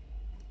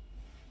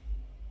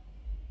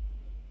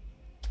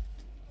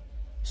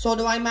 So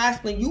Divine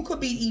Masculine, you could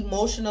be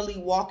emotionally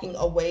walking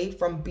away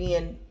from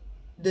being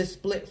this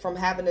split, from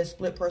having a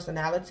split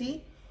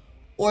personality.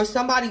 Or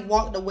somebody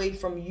walked away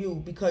from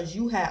you because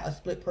you had a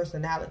split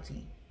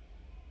personality.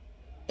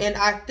 And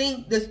I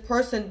think this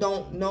person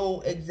don't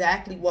know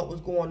exactly what was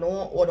going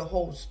on or the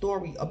whole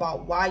story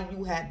about why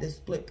you had this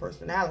split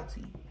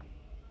personality.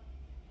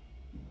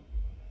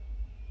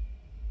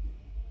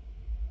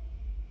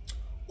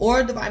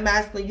 Or Divine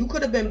Masculine, you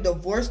could have been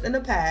divorced in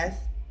the past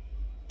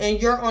and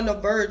you're on the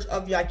verge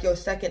of like your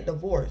second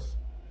divorce.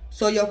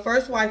 So your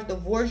first wife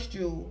divorced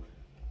you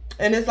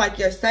and it's like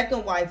your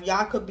second wife,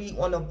 y'all could be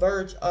on the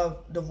verge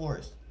of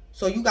divorce.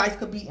 So you guys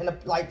could be in a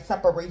like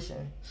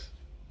separation.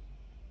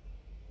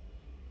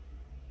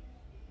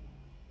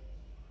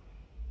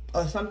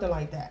 Or something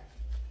like that.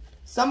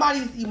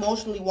 Somebody's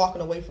emotionally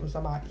walking away from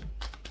somebody.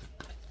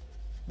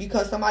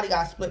 Because somebody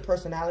got split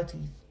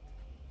personalities.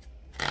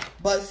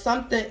 But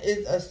something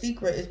is a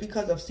secret. It's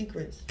because of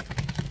secrets.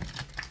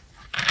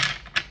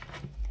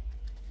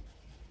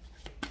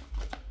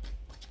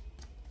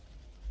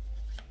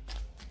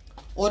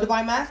 Or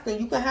Divine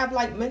Masculine, you can have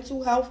like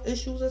mental health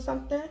issues or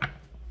something.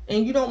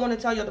 And you don't want to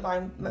tell your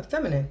Divine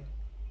Feminine.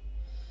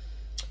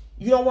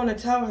 You don't want to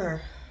tell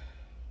her.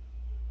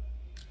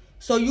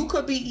 So you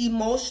could be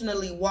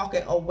emotionally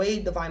walking away,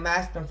 Divine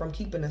Masculine, from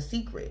keeping a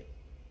secret.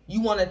 You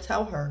want to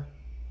tell her.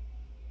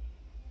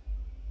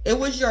 It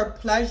was your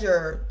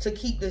pleasure to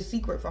keep this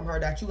secret from her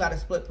that you got a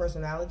split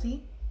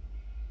personality.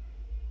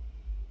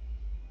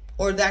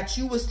 Or that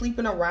you was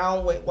sleeping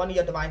around with one of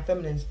your Divine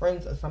Feminine's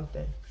friends or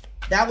something.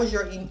 That was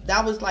your,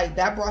 that was like,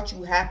 that brought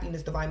you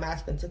happiness, Divine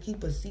Masculine, to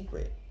keep a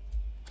secret.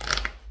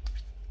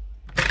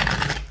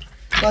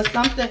 But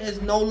something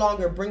is no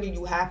longer bringing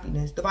you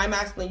happiness. Divine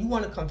Masculine, you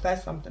want to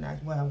confess something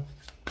as well.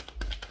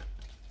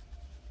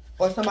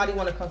 Or somebody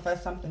want to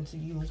confess something to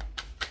you.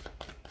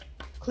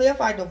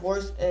 Clarify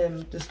divorce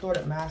and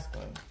distorted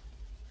masculine.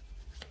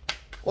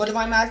 Or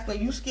Divine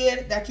Masculine, you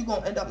scared that you're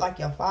going to end up like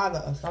your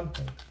father or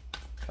something.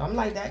 I'm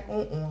like that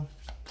going on.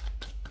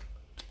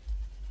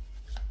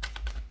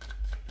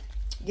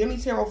 Give me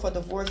tarot for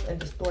divorce and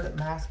distorted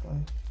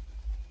masculine.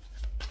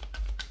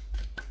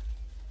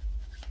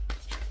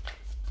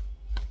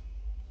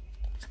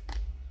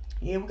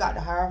 Yeah, we got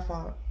the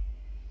Hierophant.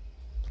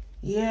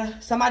 Yeah,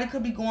 somebody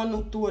could be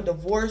going through a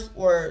divorce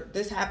or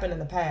this happened in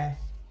the past.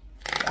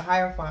 The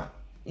Hierophant.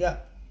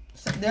 Yep.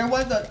 So there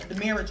was the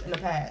marriage in the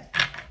past.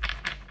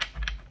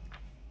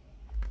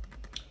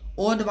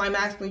 Or Divine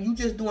Masculine, you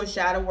just doing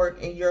shadow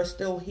work and you're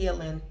still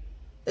healing.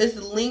 It's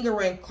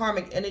lingering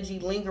karmic energy,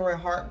 lingering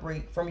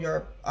heartbreak from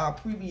your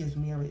previous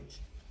marriage.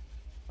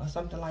 Or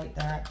something like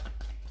that.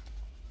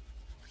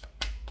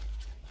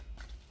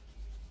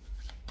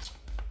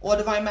 Or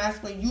Divine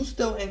Masculine, you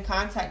still in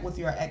contact with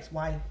your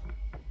ex-wife.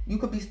 You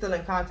could be still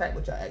in contact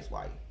with your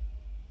ex-wife.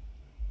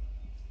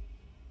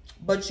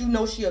 But you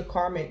know she a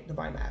karmic,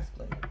 Divine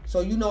Masculine. So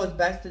you know it's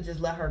best to just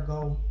let her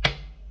go.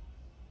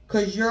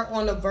 Because you're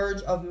on the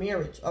verge of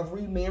marriage, of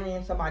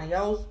remarrying somebody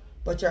else.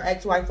 But your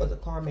ex-wife was a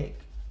karmic.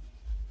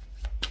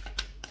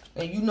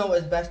 And you know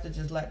it's best to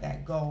just let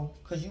that go.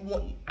 Because you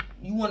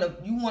want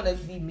to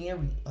be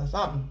married or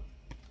something.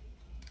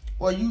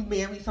 Or you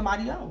marry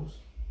somebody else.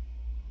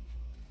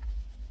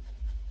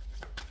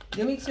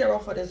 Give me tarot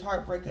for this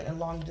heartbreaker and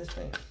long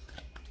distance.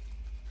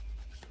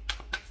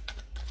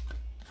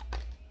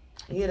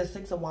 Here, the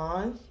Six of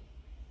Wands.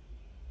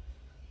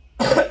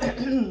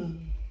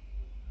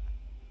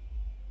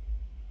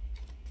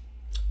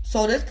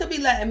 So this could be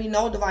letting me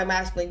know, Divine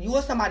Masculine, you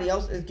or somebody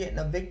else is getting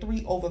a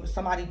victory over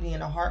somebody being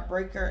a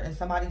heartbreaker and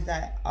somebody's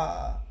at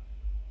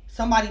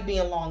somebody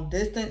being long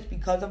distance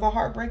because of a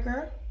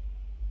heartbreaker.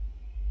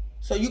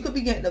 So you could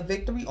be getting a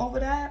victory over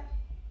that,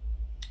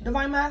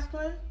 Divine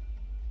Masculine.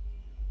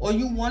 Or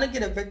you want to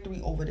get a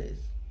victory over this.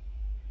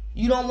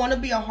 You don't want to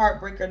be a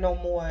heartbreaker no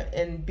more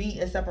and be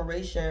in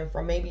separation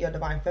from maybe your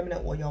Divine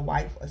Feminine or your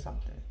wife or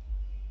something.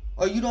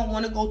 Or you don't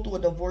want to go through a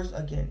divorce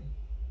again.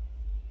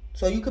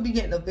 So you could be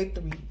getting a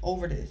victory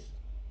over this.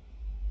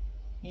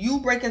 You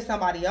breaking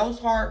somebody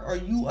else's heart or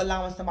you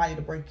allowing somebody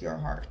to break your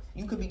heart.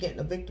 You could be getting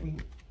a victory.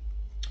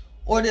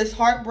 Or this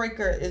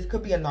heartbreaker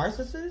could be a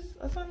narcissist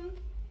or something.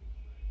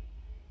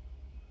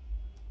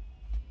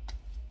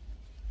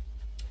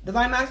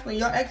 Divine Masculine,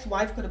 your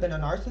ex-wife could have been a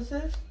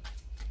narcissist.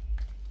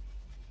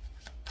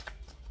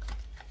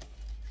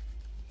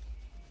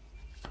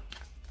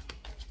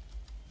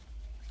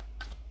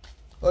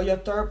 Or your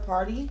third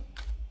party.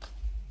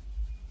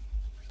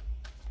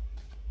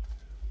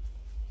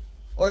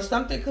 Or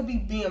something could be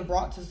being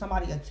brought to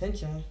somebody's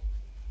attention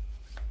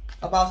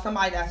about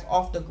somebody that's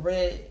off the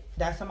grid,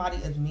 that somebody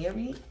is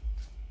married.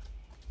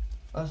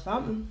 Or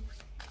something.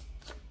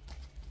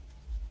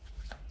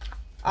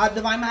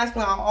 Divine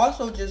Masculine, I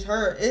also just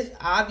heard it's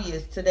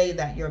obvious today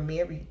that you're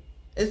married.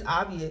 It's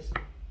obvious.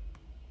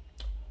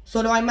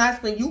 So Divine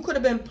Masculine, you could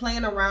have been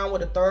playing around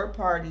with a third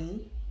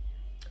party.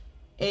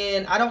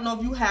 And I don't know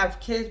if you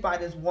have kids by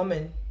this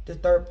woman, the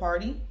third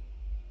party.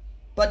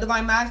 But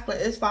Divine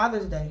Masculine, it's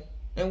Father's Day.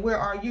 And where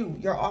are you?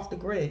 You're off the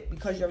grid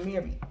because you're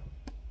married.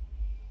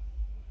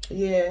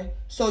 Yeah.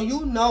 So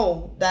you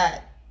know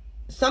that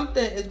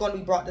something is going to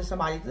be brought to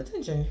somebody's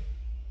attention.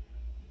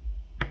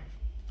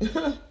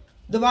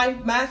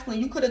 Divine Masculine,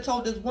 you could have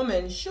told this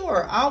woman,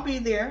 sure, I'll be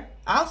there.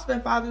 I'll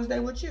spend Father's Day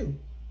with you.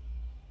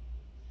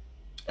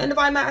 And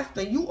Divine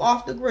Masculine, you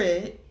off the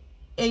grid,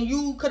 and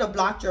you could have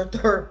blocked your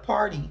third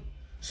party.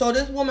 So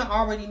this woman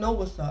already know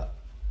what's up.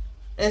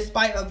 In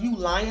spite of you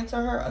lying to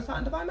her or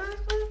something, Divine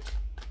Masculine.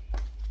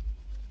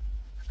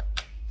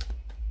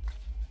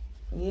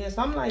 Yeah,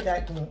 something like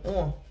that going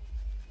on.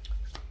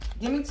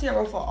 Give me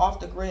tarot for off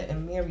the grid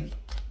and married.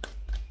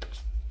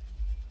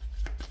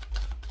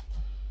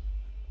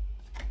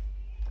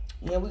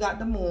 Yeah, we got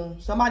the moon.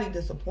 Somebody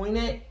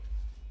disappointed.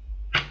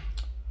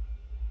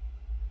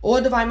 Or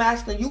Divine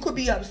Masculine, you could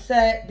be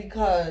upset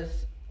because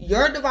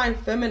your Divine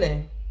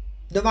Feminine,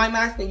 Divine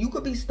Masculine, you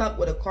could be stuck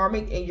with a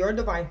karmic and your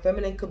Divine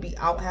Feminine could be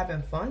out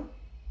having fun.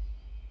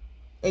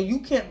 And you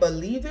can't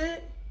believe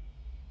it.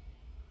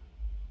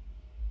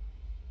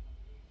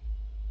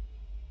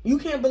 You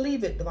can't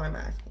believe it, Divine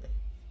Masculine.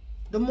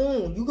 The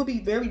moon, you could be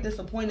very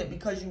disappointed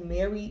because you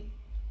married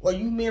or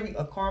you married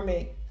a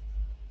karmic.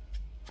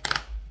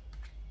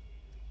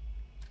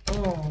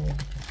 Oh.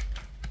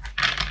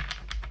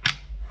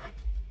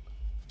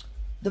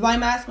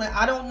 Divine Masculine,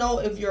 I don't know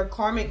if your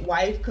karmic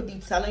wife could be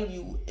telling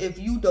you if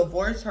you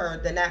divorce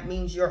her, then that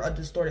means you're a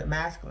distorted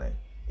masculine.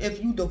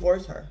 If you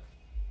divorce her.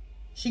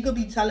 She could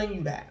be telling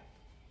you that.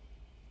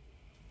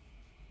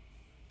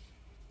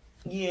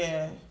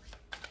 Yeah.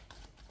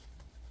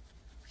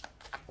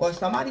 Or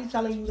somebody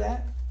telling you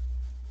that.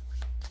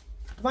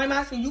 Divine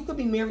Masculine, you could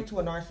be married to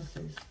a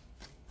narcissist.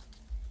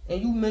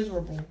 And you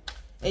miserable.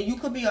 And you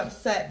could be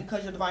upset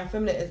because your Divine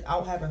Feminine is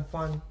out having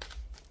fun.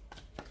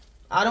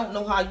 I don't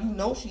know how you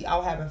know she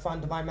out having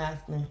fun, Divine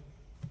Masculine.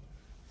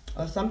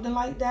 Or something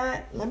like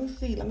that. Let me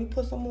see. Let me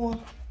put some more.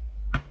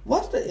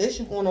 What's the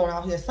issue going on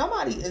out here?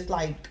 Somebody is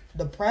like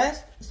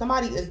depressed.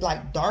 Somebody is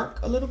like dark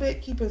a little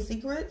bit, keeping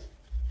secrets.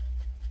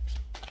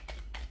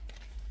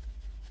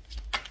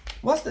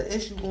 What's the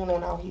issue going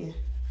on out here?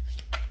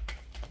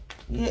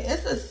 Yeah,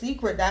 it's a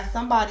secret that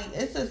somebody,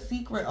 it's a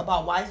secret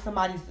about why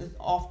somebody is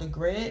off the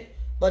grid.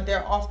 But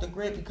they're off the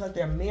grid because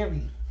they're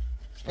married.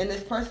 And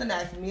this person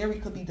that's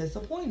married could be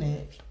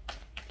disappointed.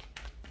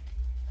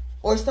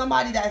 Or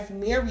somebody that's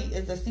married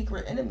is a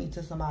secret enemy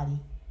to somebody.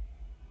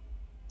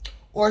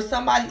 Or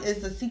somebody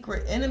is a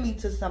secret enemy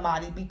to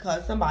somebody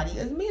because somebody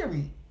is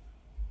married.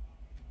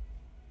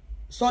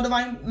 So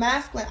Divine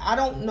Masculine, I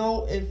don't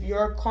know if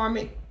your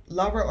karmic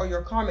lover or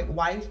your karmic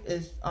wife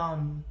is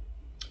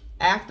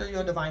after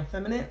your Divine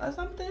Feminine or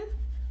something.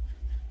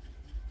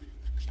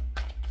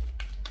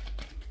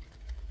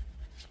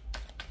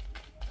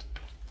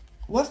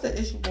 What's the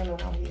issue going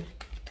on out here?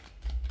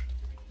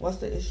 What's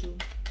the issue?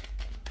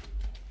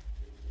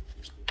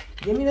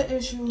 Give me the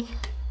issue.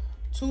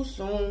 Too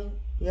soon.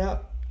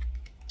 Yep.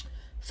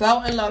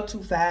 Fell in love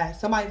too fast.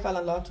 Somebody fell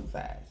in love too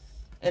fast.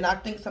 And I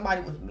think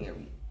somebody was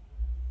married.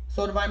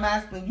 So Divine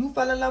Masculine, you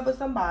fell in love with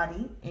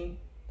somebody. And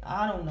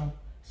I don't know.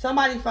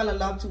 Somebody fell in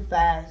love too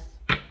fast.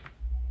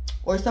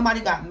 Or somebody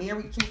got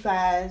married too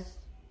fast.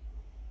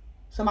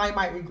 Somebody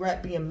might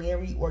regret being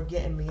married or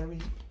getting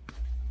married.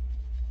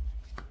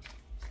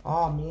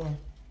 Oh, man.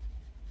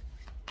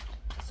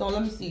 So,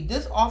 let me see.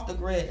 This off the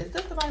grid. Is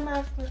this Divine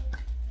Masculine?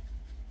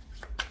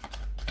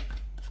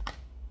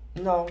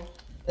 No,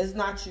 it's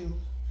not you.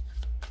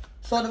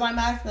 So, Divine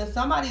Masculine,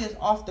 somebody is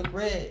off the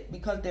grid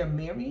because they're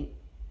married.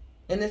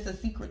 And it's a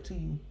secret to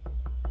you.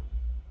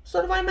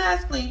 So, Divine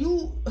Masculine,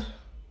 you...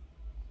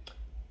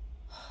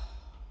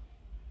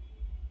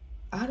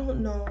 I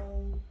don't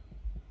know.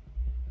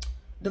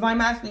 Divine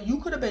Masculine, you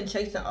could have been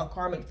chasing a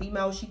karmic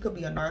female. She could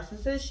be a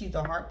narcissist. She's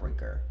a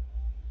heartbreaker.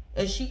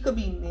 And she could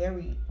be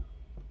married.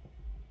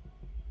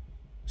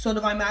 So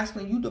Divine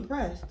Masculine, you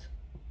depressed.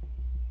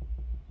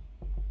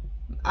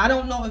 I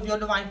don't know if your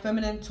Divine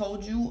Feminine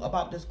told you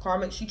about this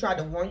karmic. She tried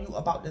to warn you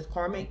about this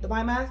karmic,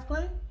 Divine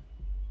Masculine.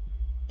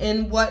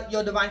 And what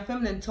your Divine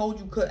Feminine told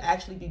you could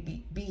actually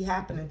be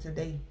happening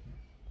today.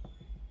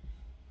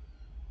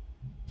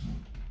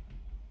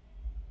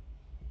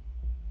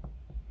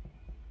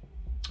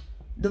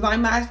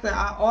 Divine Masculine,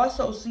 I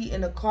also see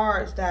in the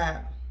cards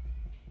that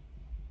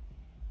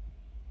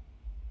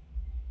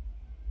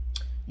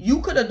you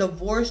could have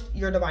divorced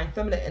your Divine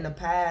Feminine in the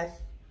past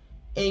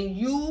and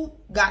you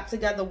got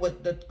together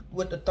with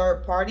the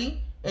third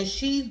party and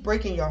she's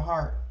breaking your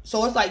heart.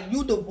 So it's like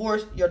you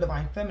divorced your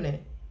Divine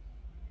Feminine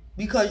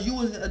because you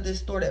was a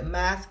distorted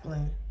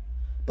masculine.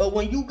 But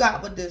when you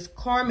got with this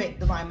karmic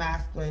Divine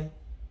Masculine,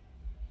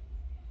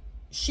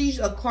 she's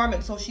a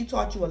karmic, so she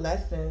taught you a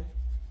lesson.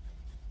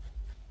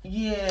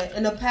 Yeah,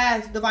 in the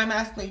past, Divine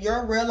Masculine,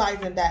 you're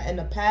realizing that in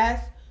the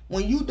past,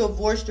 when you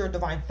divorced your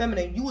Divine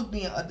Feminine, you was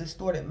being a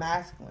distorted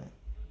masculine.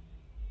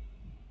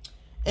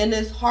 And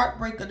this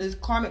heartbreaker, this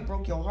karmic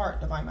broke your heart,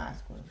 Divine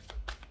Masculine.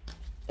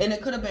 And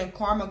it could have been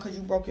karma because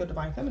you broke your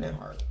Divine Feminine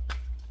heart.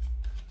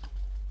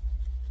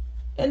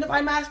 And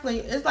Divine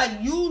Masculine, it's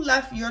like you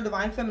left your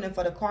Divine Feminine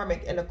for the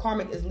karmic and the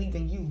karmic is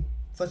leaving you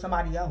for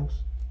somebody else.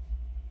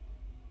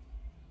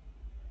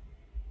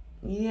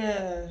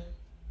 Yeah.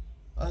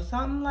 Or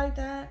something like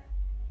that.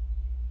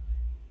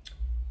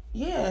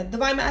 Yeah,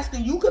 Divine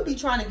Masculine, you could be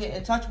trying to get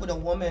in touch with a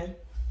woman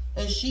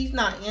and she's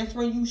not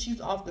answering you.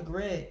 She's off the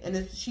grid.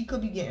 And she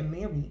could be getting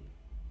married.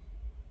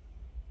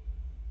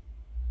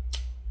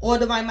 Or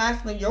Divine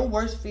Masculine, your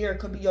worst fear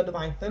could be your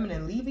Divine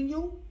Feminine leaving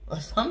you or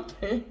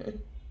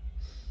something.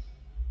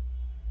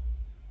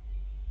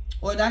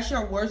 Or that's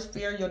your worst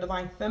fear, your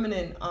Divine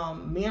Feminine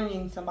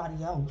marrying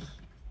somebody else.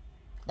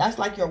 That's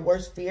like your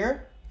worst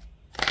fear.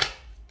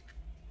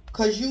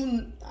 Because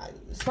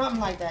something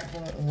like that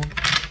going on.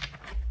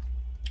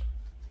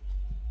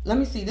 Let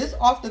me see. This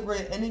off the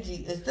grid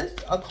energy. Is this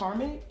a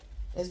karmic?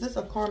 Is this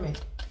a karmic?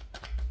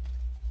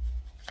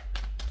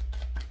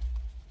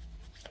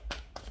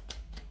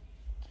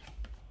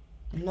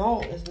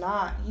 No, it's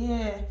not.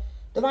 Yeah.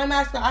 Divine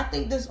Masculine, I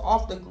think this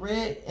off the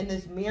grid and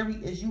this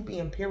married is you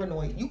being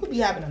paranoid. You could be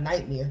having a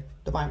nightmare,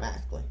 Divine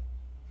Masculine.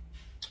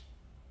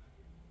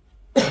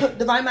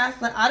 Divine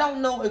Masculine, I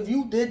don't know if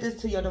you did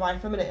this to your Divine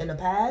Feminine in the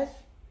past.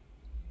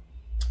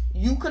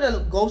 You could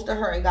have ghosted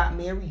her and got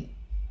married.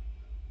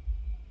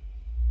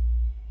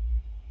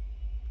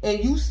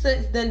 And you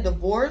since then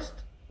divorced.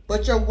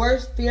 But your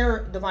worst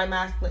fear, Divine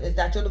Masculine, is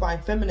that your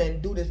Divine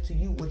Feminine do this to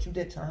you, what you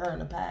did to her in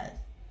the past.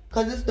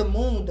 Because it's the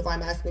moon, Divine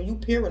Masculine. You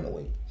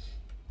paranoid.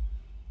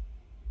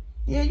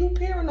 Yeah, you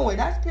paranoid.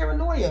 That's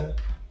paranoia.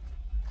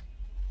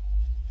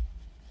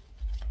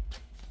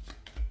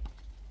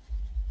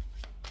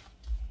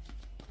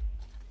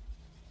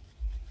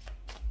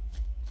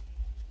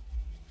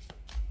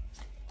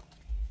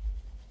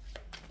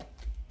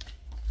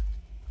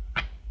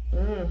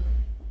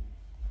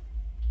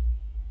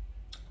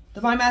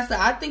 Divine Master,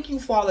 I think you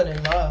falling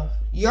in love.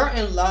 You're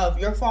in love.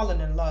 You're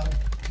falling in love.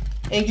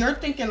 And you're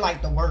thinking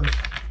like the worst.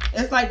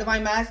 It's like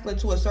Divine Masculine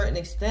to a certain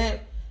extent.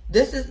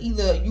 This is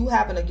either you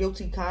having a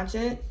guilty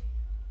conscience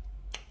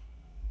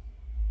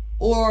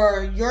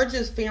or you're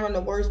just fearing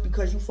the worst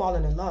because you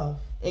falling in love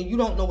and you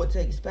don't know what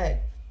to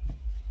expect.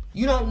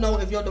 You don't know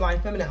if your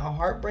Divine Feminine a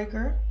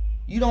heartbreaker.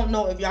 You don't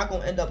know if y'all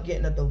gonna end up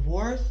getting a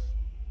divorce.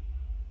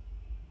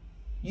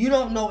 You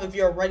don't know if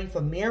you're ready for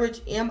marriage.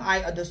 Am I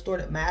a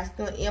distorted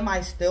masculine? Am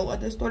I still a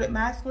distorted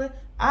masculine?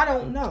 I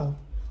don't know.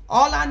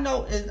 All I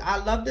know is I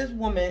love this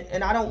woman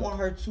and I don't want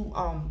her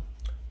to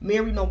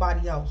marry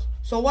nobody else.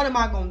 So what am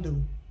I going to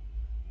do?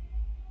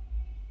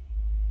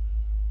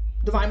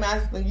 Divine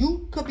Masculine,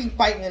 you could be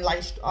fighting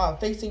like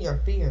facing your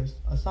fears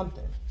or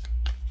something.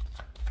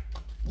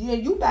 Yeah,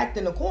 you backed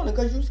in the corner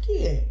because you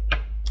scared.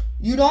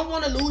 You don't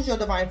want to lose your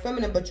Divine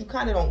Feminine, but you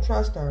kind of don't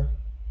trust her.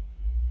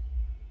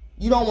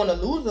 You don't want to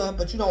lose her,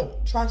 but you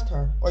don't trust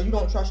her. Or you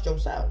don't trust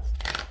yourself.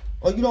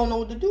 Or you don't know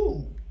what to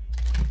do.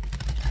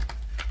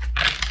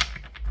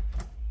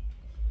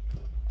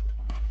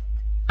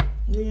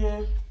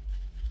 Yeah.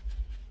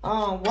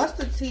 What's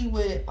the tea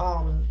with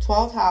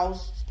 12th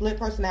house, split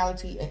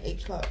personality, and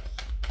 8 cups?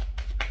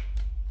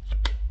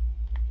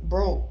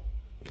 Broke.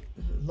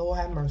 Lord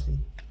have mercy.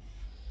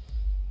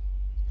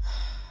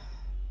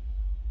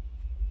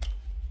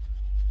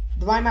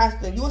 Divine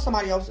Masculine, you or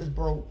somebody else is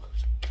broke.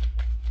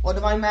 Or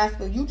Divine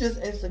Masculine, you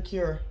just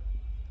insecure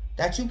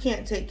that you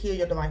can't take care of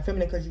your Divine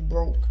Feminine because you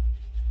broke.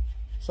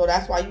 So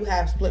that's why you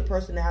have split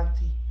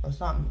personality or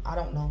something. I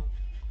don't know.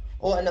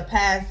 Or in the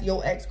past,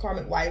 your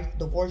ex-karmic wife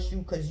divorced you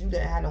because you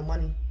didn't have no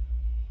money.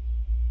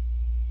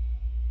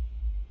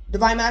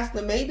 Divine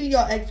Masculine, maybe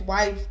your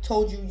ex-wife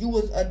told you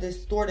was a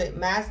distorted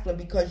masculine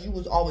because you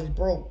was always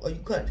broke or you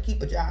couldn't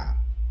keep a job.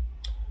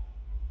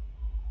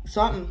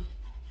 Something.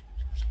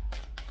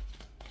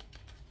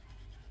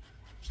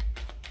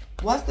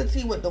 What's the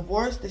tea with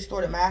divorce,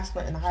 distorted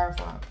masculine, and the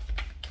Hierophant?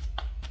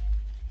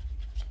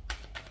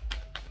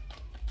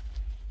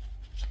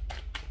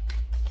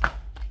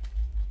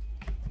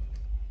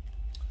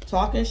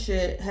 Talking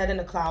shit, head in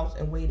the clouds,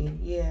 and waiting.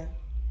 Yeah.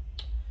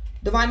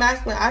 Divine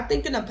Masculine, I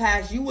think in the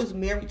past you was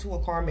married to a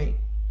karmic.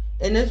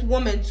 And this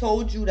woman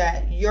told you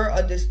that you're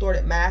a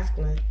distorted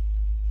masculine.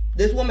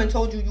 This woman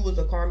told you was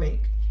a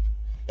karmic.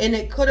 And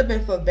it could have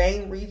been for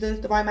vain reasons,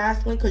 Divine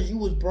Masculine, because you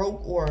was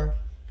broke or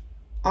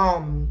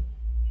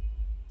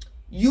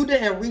you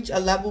didn't reach a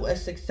level of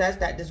success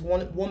that this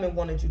woman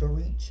wanted you to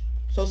reach.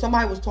 So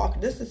somebody was talking.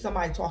 This is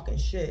somebody talking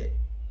shit.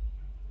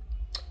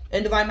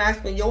 And Divine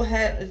Masculine, your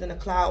head is in the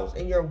clouds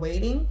and you're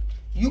waiting.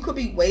 You could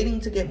be waiting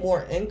to get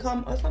more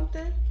income or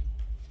something.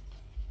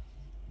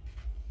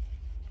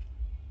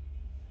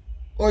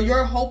 Or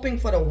you're hoping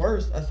for the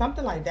worst or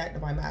something like that,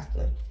 Divine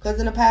Masculine. Because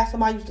in the past,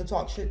 somebody used to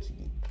talk shit to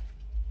you.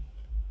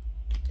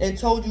 And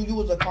told you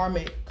was a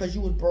karmic because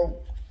you was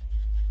broke.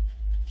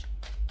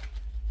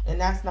 And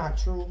that's not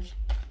true.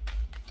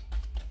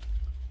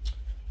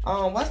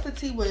 What's the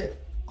tea with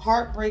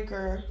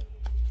heartbreaker?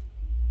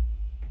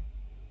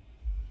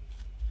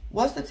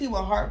 What's the tea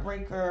with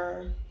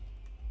heartbreaker,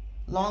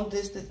 long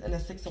distance, and a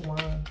 6 of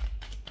Wands?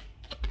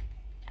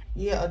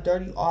 Yeah, a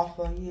dirty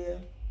offer, yeah.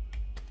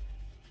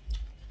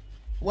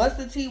 What's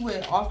the tea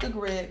with off the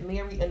grid,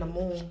 married, and the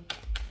moon?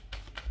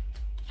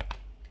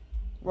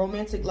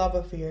 Romantic love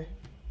affair.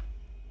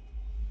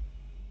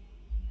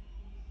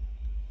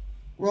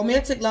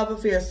 Romantic love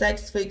affair,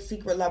 sex, fake,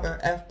 secret lover,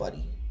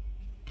 F-buddy.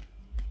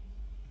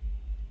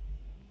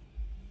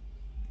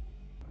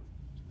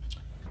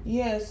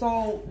 Yeah,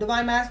 so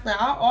Divine Masculine,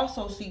 I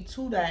also see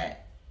too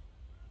that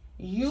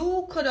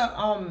you could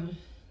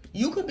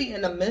be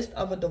in the midst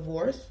of a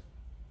divorce.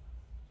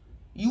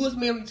 You was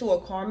married to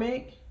a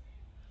karmic,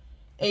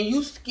 and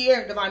you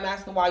scared, Divine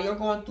Masculine, while you're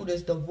going through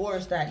this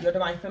divorce, that your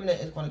Divine Feminine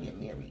is going to get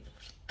married,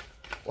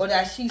 or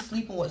that she's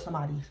sleeping with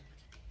somebody.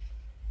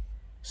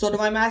 So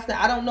Divine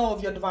Masculine, I don't know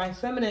if your Divine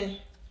Feminine,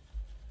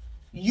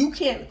 you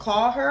can't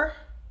call her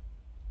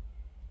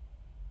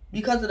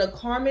because of the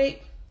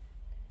karmic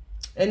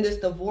and this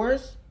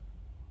divorce,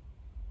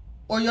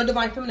 or your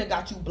Divine Feminine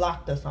got you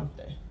blocked or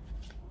something.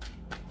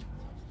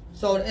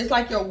 So it's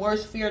like your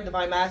worst fear,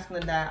 Divine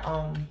Masculine, that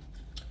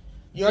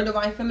your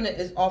Divine Feminine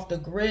is off the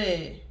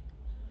grid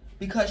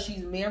because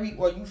she's married,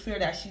 or you fear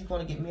that she's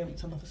going to get married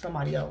to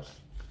somebody else.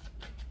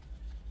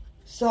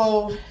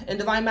 So in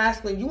Divine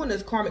Masculine, you and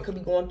this karmic could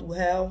be going through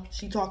hell.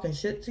 She talking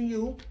shit to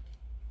you.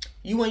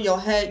 You in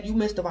your head, you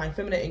miss Divine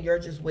Feminine, and you're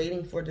just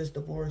waiting for this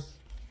divorce.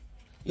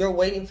 You're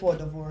waiting for a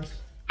divorce.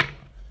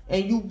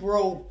 And you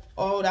broke.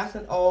 Oh, that's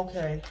an... Oh,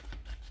 okay.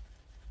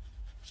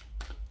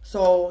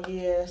 So,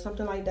 yeah,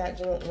 something like that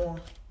going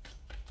on.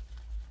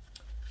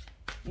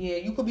 Yeah,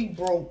 you could be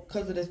broke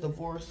because of this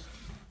divorce.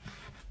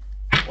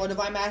 Or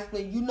Divine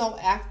Masculine, you know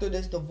after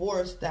this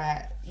divorce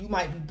that you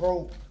might be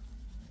broke.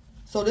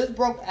 So this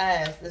broke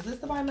ass. Is this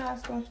Divine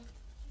Masculine?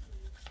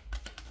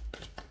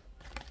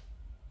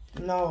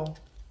 No.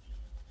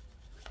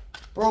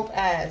 Broke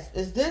ass.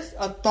 Is this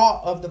a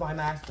thought of Divine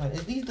Masculine?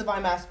 Is these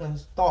Divine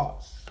Masculine's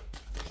thoughts?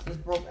 This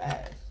broke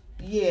ass.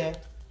 Yeah.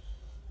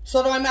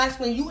 So Divine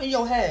Masculine, you in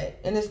your head.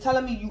 And it's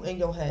telling me you in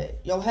your head.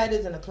 Your head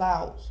is in the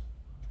clouds.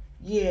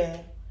 Yeah.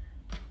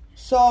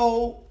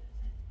 So,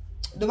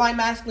 Divine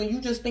Masculine,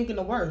 you just thinking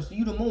the worst.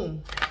 You the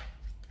moon.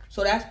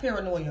 So that's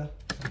paranoia.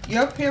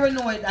 You're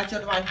paranoid that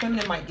your Divine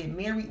Feminine might get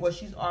married, or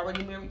she's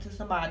already married to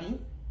somebody,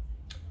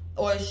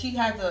 or she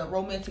has a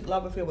romantic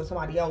love affair with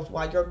somebody else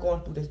while you're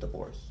going through this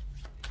divorce.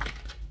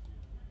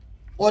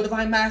 Or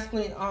Divine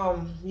Masculine,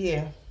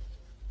 yeah.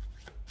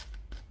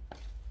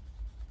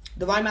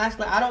 Divine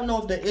Masculine, I don't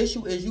know if the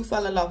issue is you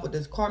fell in love with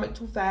this karmic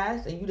too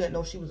fast and you didn't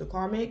know she was a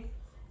karmic,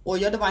 or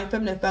your Divine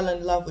Feminine fell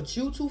in love with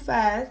you too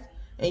fast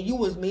and you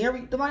was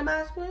married, Divine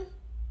Masculine,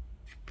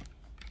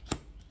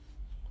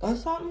 or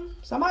something.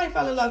 Somebody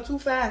fell in love too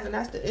fast, and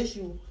that's the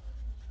issue.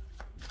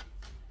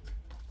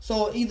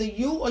 So either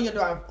you or your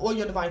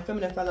Divine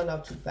Feminine fell in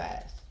love too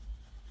fast.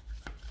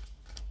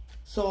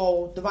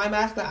 So Divine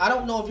Masculine, I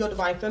don't know if your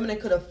Divine Feminine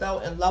could have fell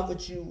in love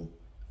with you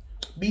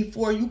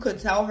before you could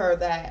tell her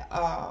that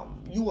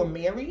you were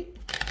married.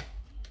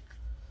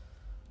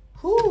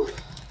 Whew.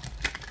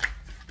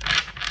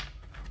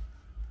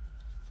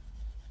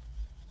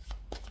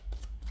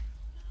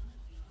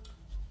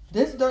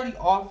 This dirty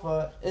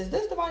offer, is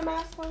this Divine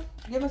Masculine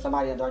giving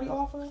somebody a dirty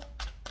offer?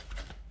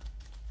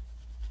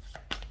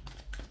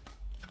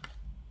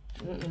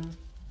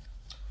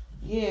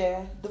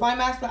 Yeah, Divine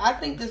Masculine, I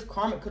think this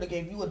karmic could have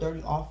gave you a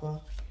dirty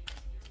offer.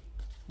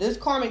 This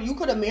karmic, you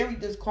could have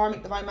married this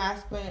karmic, Divine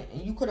Masculine,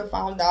 and you could have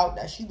found out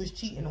that she was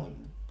cheating on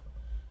you.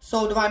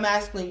 So Divine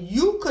Masculine,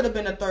 you could have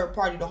been a third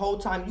party the whole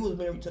time you was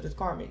married to this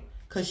karmic,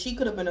 because she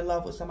could have been in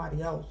love with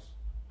somebody else.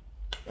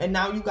 And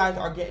now you guys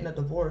are getting a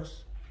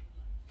divorce.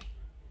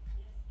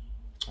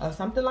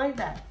 Something like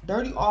that.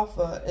 Dirty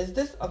offer. Is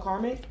this a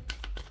karmic?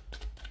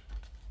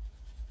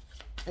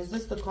 Is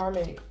this the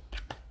karmic?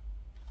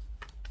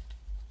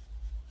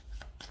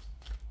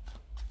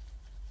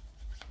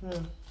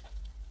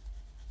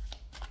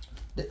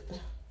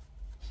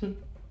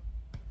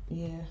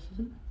 Yeah.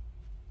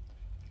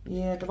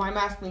 Yeah, Divine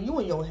Masculine, you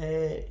in your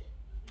head.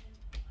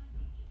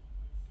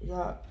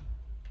 Yeah.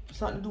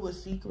 Something to do with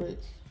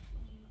secrets.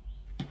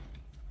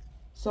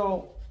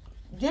 So,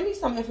 give me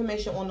some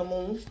information on the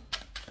moon.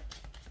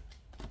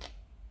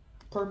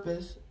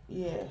 Purpose.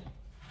 Yeah.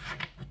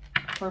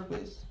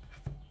 Purpose.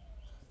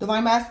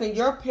 Divine Masculine,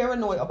 you're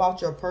paranoid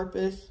about your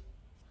purpose.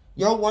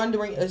 You're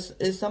wondering,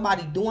 is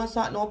somebody doing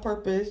something on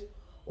purpose?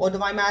 Or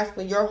Divine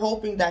Masculine, you're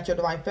hoping that your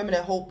Divine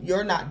Feminine hope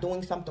you're not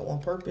doing something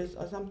on purpose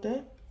or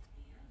something.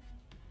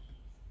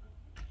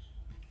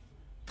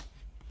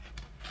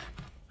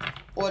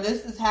 Or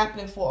this is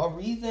happening for a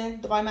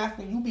reason. Divine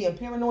Masculine, you being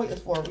paranoid is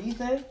for a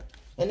reason.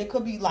 And it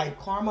could be like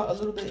karma a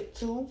little bit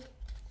too.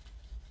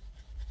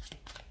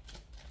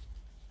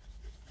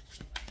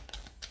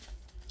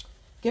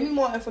 Give me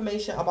more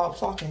information about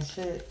talking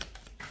shit.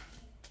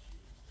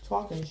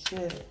 Talking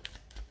shit.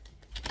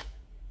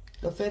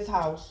 The 5th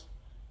house.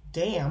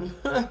 Damn.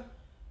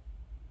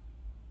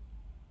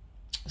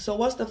 So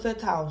what's the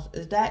 5th house?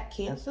 Is that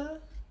Cancer?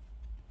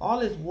 All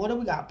this water.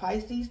 We got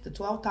Pisces, the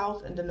 12th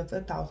house, and then the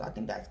 5th house. I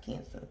think that's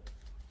Cancer.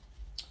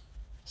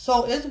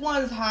 So it's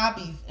one's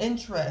hobbies,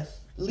 interests,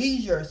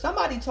 leisure.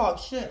 Somebody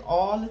talks shit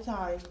all the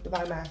time.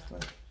 Divine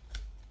Masculine.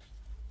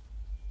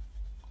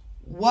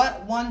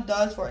 What one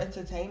does for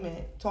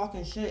entertainment.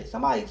 Talking shit.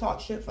 Somebody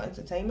talks shit for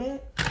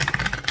entertainment.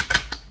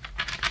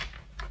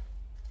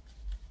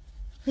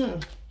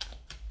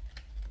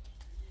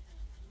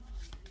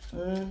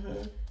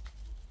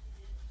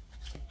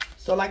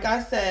 So like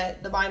I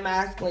said, Divine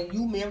Masculine,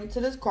 you married to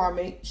this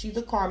karmic. She's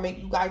a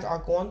karmic. You guys are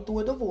going through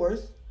a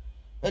divorce.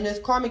 And this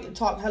karmic can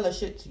talk hella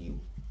shit to you.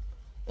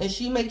 And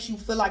she makes you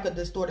feel like a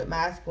distorted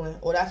masculine.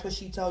 Or that's what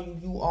she tell you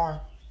you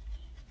are.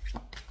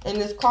 And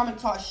this karmic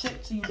talk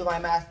shit to you,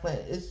 Divine Masculine.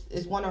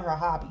 Is one of her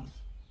hobbies.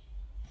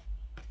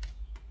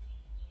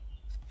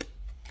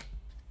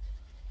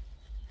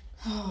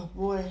 Oh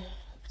boy.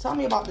 Tell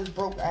me about this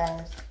broke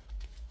ass.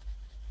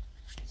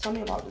 Tell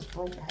me about this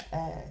broke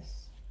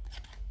ass.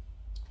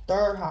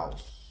 Third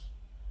house.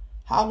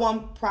 How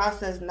one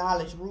process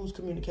knowledge, rules,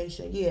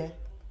 communication. Yeah.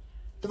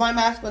 Divine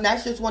Masculine,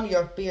 that's just one of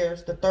your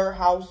fears. The third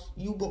house.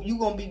 You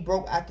gonna be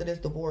broke after this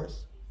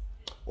divorce.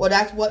 Or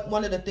that's what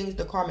one of the things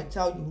the karmic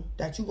tell you.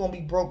 That you gonna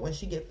be broke when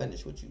she get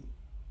finished with you.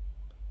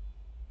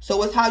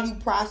 So it's how you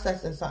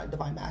processing something,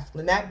 Divine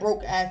Masculine. That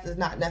broke ass is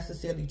not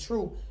necessarily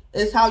true.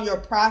 It's how you're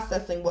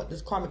processing what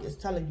this karmic is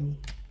telling you.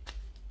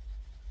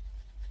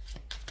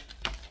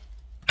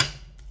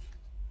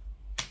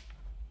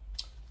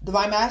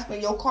 Divine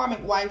Masculine, your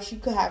karmic wife, she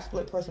could have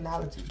split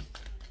personalities.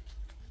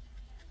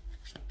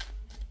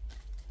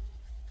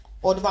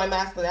 Or Divine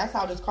Masculine, that's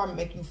how this karmic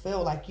make you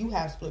feel, like you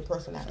have split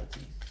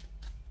personalities.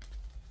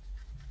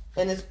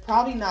 And it's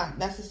probably not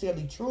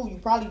necessarily true. You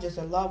probably just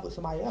in love with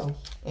somebody else.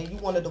 And you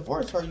want to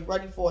divorce her. You're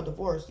ready for a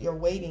divorce. You're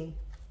waiting.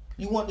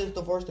 You want this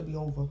divorce to be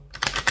over.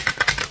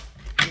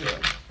 Yeah.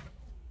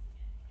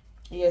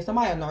 Yeah,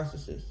 somebody a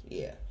narcissist.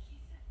 Yeah.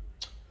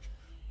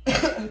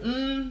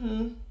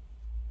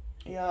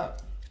 Yeah.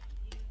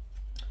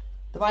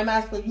 Divine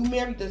Masculine, you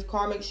married this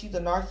karmic. She's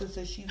a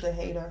narcissist. She's a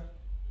hater.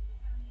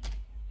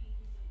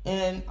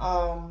 And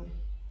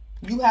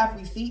you have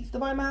receipts,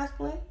 Divine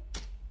Masculine.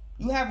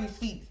 You have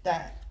receipts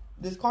that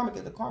this karmic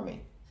is a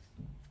karmic.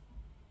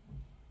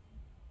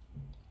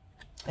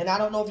 And I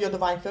don't know if your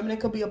Divine Feminine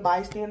could be a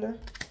bystander.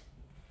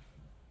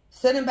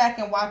 Sitting back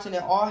and watching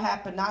it all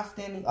happen, not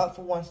standing up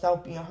for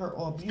oneself, being hurt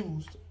or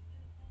abused.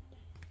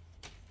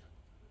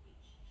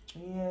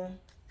 Yeah.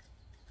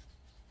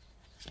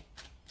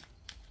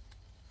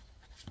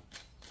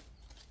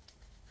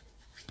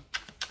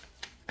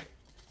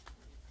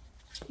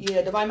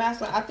 Yeah, Divine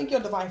Masculine, I think your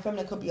Divine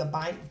Feminine could be a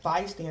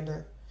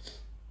bystander.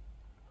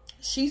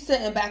 She's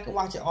sitting back and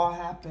watching it all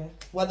happen.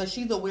 Whether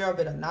she's aware of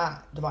it or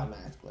not, Divine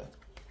Masculine.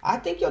 I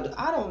think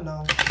I don't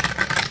know.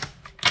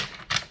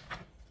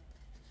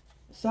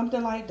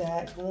 Something like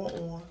that going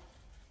on.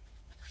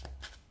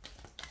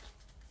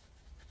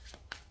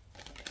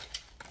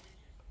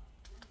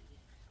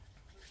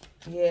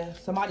 Yeah,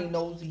 somebody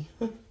nosy.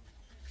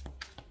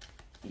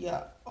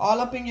 Yeah,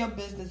 all up in your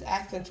business,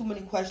 asking too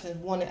many questions,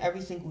 wanting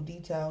every single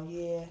detail.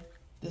 Yeah,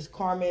 this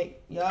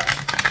karmic. Yup.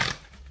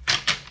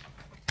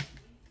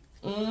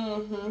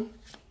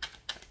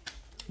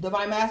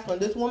 Divine Masculine,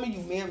 this woman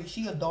you married,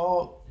 she a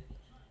dog.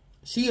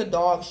 She a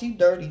dog. She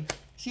dirty.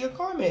 She a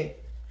karmic.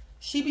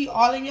 She be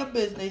all in your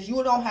business.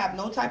 You don't have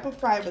no type of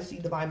privacy,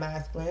 Divine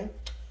Masculine.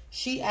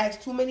 She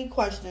asks too many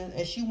questions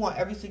and she want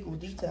every single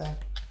detail.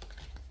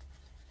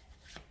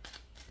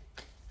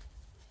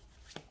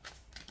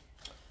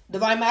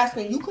 Divine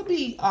Masculine, you could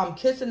be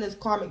kissing this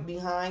karmic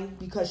behind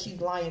because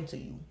she's lying to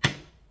you.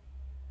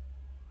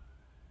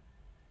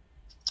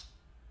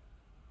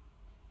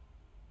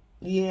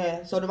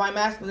 Yeah, so Divine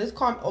Masculine, this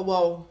karmic,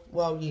 oh,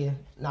 well, yeah.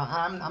 No,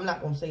 I'm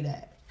not going to say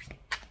that.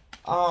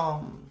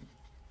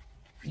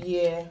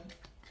 Yeah.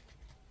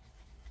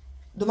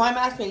 Divine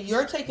Masculine,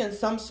 you're taking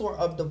some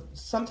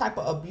type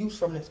of abuse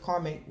from this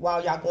karmic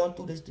while y'all going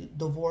through this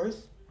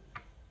divorce.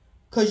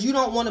 Because you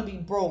don't want to be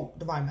broke,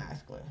 Divine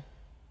Masculine.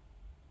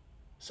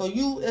 So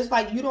it's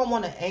like you don't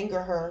want to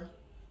anger her.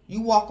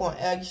 You walk on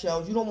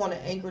eggshells. You don't want to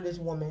anger this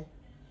woman.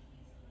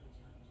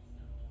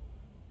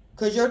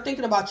 Because you're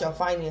thinking about your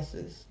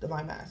finances,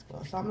 Divine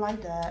Masculine. Something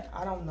like that.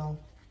 I don't know.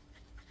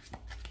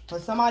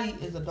 But somebody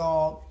is a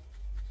dog.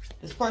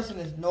 This person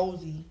is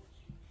nosy.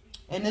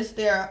 And it's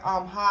their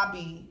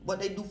hobby, what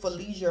they do for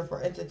leisure,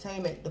 for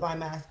entertainment, Divine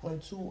Masculine,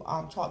 to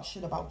talk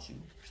shit about you.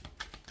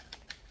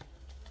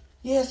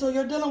 Yeah, so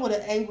you're dealing with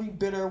an angry,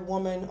 bitter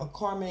woman, a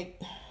karmic,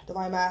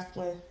 Divine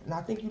Masculine. And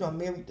I think you done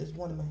married this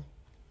woman.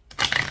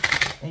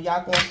 And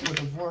y'all going through a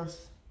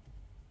divorce.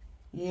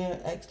 Yeah,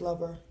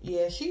 ex-lover.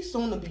 Yeah, she's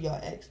soon to be your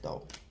ex,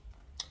 though.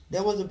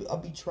 There was a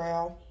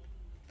betrayal.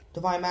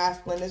 Divine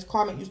Masculine, this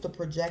karmic used to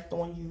project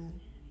on you.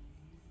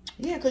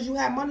 Yeah, because you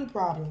had money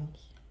problems.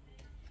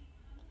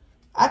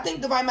 I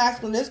think, Divine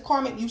Masculine, this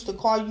karmic used to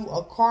call you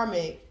a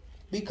karmic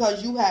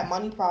because you had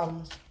money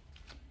problems.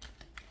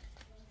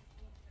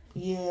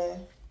 Yeah.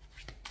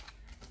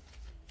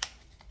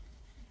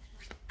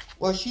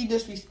 Or she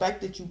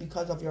disrespected you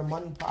because of your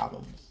money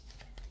problems.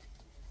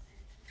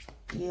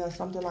 Yeah,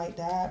 something like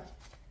that.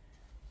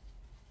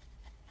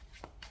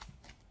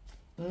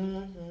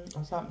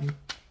 Or something.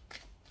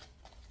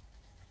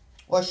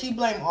 Or she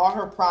blamed all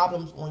her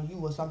problems on you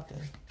or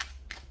something.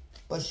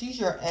 But she's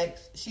your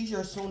ex. She's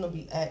your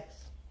soon-to-be ex.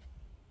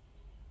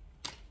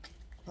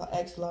 Her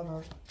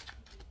ex-lover.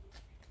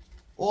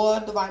 Or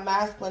Divine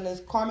Masculine,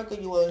 this karmic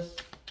of yours,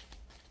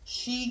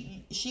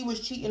 She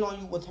was cheating on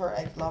you with her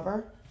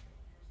ex-lover.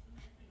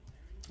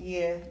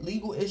 Yeah,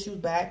 legal issues,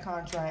 bad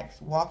contracts,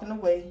 walking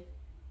away.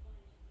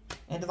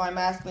 And Divine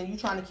Masculine, you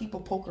trying to keep a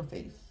poker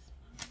face.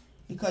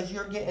 Because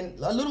you're getting,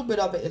 a little bit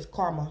of it is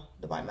karma,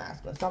 Divine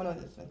Masculine. Some of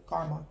this is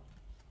karma.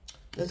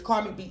 This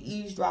karmic be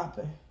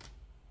eavesdropping.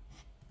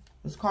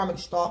 This karmic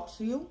stalks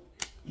you.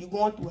 You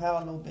going through hell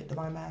a little bit,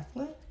 Divine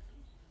Masculine.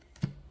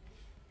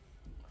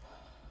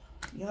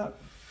 Yep.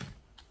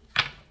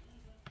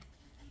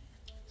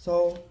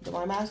 So,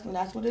 Divine Masculine,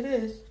 that's what it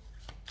is.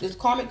 This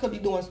karmic could be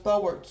doing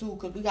spell work too,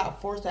 because we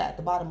got Force at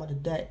the bottom of the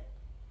deck.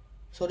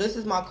 So this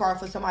is my card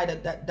for somebody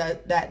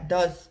that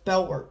does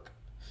spell work.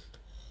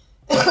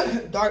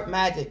 Dark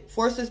magic.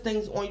 Forces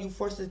things on you,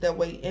 forces their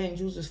way in,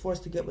 uses force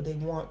to get what they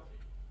want.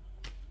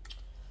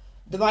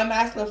 Divine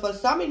Masculine, for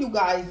some of you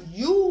guys,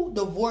 you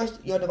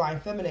divorced your Divine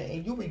Feminine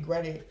and you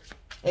regret it.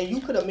 And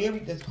you could have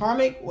married this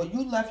karmic, or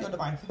you left your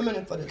Divine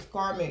Feminine for this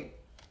karmic.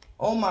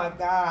 Oh my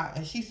God.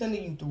 And she's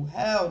sending you through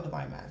hell,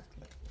 Divine Masculine.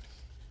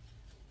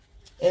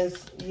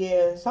 It's,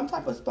 yeah, some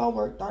type of spell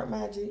work, dark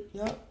magic.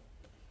 Yep.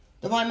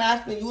 Divine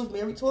Masculine, you was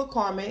married to a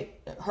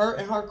karmic. Her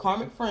and her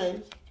karmic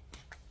friends.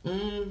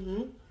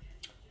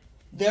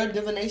 They're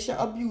divination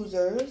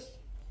abusers.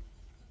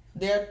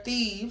 They're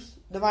thieves.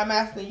 Divine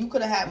Masculine, you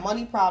could have had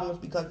money problems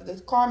because of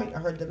this karmic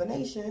and her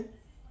divination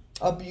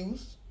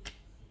abuse.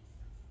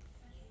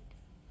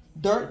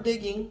 Dirt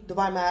digging,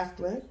 Divine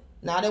Masculine.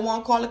 Now they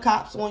want to call the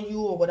cops on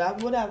you or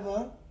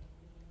whatever.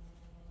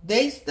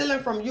 They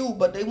stealing from you,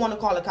 but they want to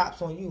call the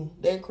cops on you.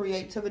 They're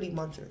creativity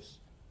munchers.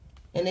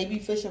 And they be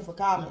fishing for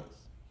comments.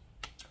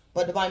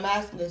 But Divine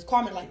Masculine is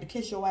karmic like to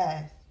kiss your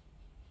ass.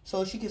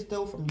 So she can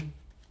steal from you.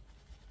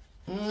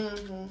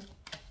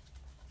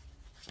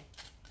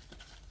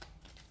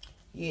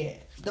 Yeah.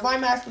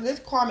 Divine Masculine, this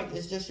karmic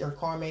is just your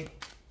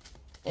karmic.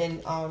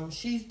 And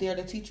she's there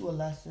to teach you a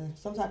lesson.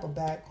 Some type of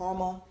bad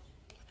karma.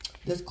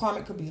 This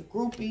karmic could be a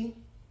groupie.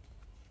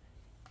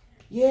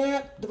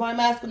 Yeah, Divine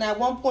Masculine, at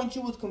one point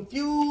you was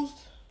confused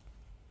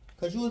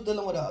because you was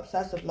dealing with an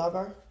obsessive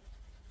lover.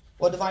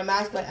 Or Divine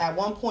Masculine, at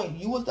one point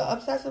you was the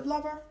obsessive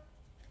lover,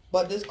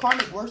 but this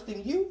karmic worse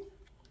than you.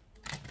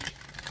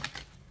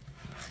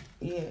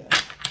 Yeah.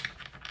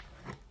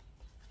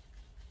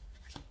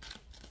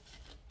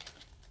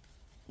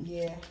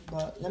 Yeah,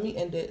 but let me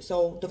end it.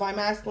 So, Divine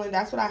Masculine,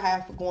 that's what I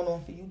have for going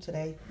on for you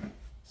today.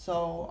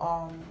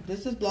 So,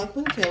 this is Blood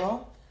Queen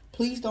Tarot.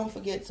 Please don't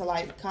forget to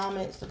like,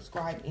 comment,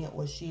 subscribe, and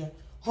or share.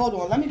 Hold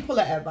on. Let me pull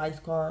an advice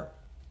card.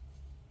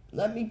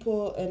 Let me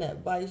pull an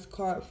advice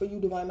card for you,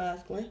 Divine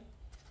Masculine.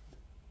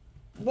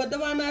 But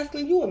Divine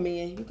Masculine, you a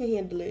man. You can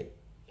handle it.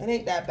 It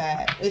ain't that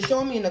bad. It's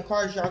showing me in the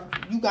cards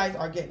you guys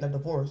are getting a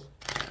divorce.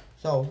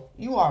 So,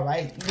 you all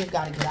right. You just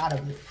got to get out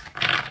of it.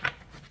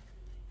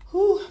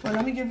 Whew. But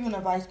let me give you an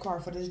advice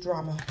card for this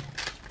drama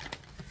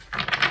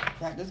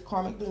that this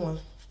karmic doing.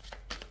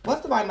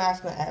 What's Divine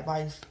Masculine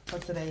advice for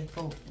today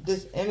for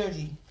this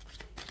energy?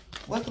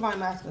 What's Divine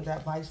Masculine's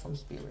advice from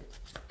Spirit?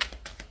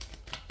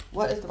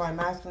 What is Divine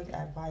Masculine's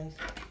advice?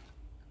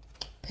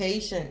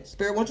 Patience.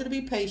 Spirit wants you to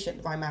be patient,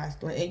 Divine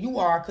Masculine. And you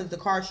are, because the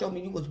card showed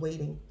me you was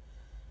waiting.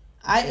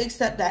 I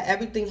accept that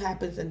everything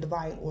happens in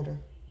divine order.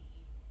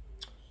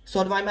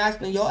 So Divine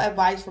Masculine, your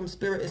advice from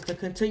Spirit is to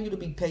continue to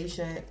be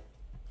patient.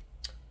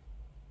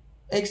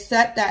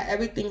 Accept that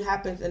everything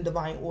happens in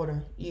divine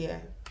order. Yeah.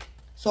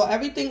 So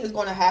everything is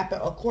going to happen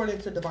according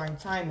to divine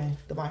timing,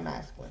 Divine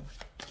Masculine.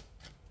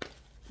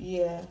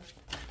 Yeah.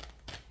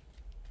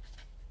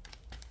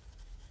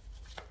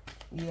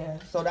 Yeah.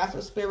 So that's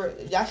what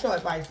Spirit, that's your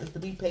advice, is to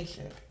be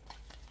patient.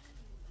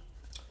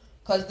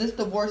 Because this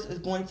divorce is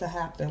going to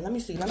happen. Let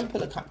me see. Let me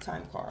pull a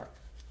time card.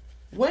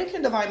 When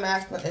can Divine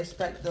Masculine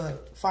expect the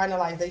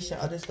finalization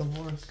of this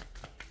divorce?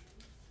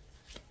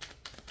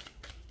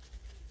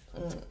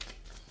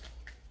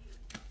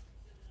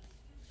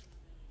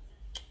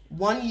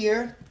 1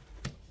 year.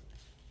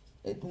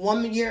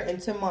 1 year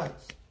and 10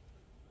 months.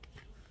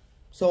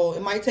 So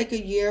it might take a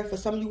year. For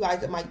some of you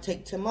guys, it might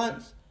take 10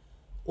 months.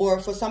 Or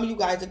for some of you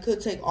guys, it could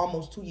take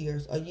almost 2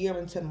 years. 1 year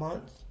and 10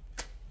 months.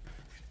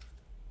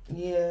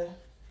 Yeah.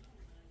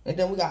 And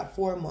then we got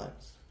 4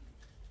 months.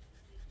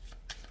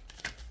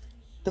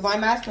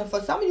 Divine Masculine,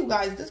 for some of you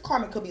guys, this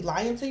karmic could be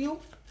lying to you.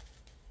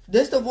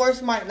 This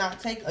divorce might not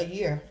take a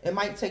year. It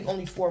might take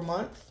only 4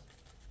 months.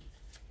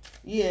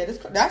 Yeah,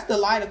 that's the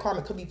lie the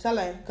karmic could be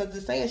telling. Because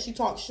it's saying she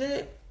talks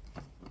shit.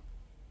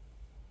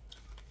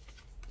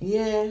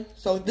 Yeah.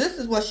 So this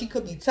is what she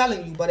could be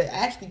telling you. But it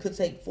actually could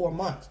take 4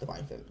 months,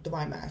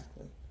 Divine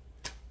Masculine.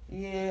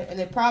 Yeah. And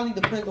it probably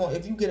depends on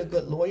if you get a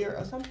good lawyer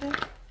or something.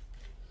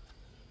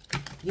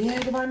 Yeah,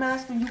 Divine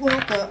Masculine, you're going to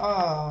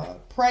have to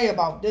pray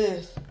about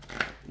this.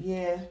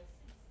 Yeah.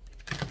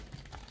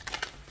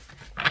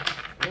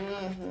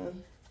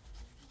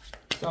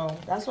 So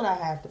that's what I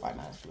have, Divine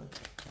Masculine.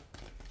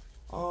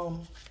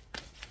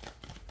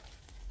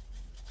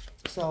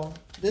 So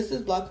this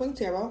is Blood Queen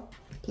Tarot.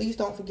 Please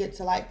don't forget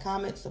to like,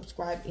 comment,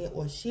 subscribe, and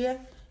or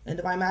share. And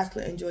Divine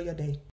Masculine, enjoy your day.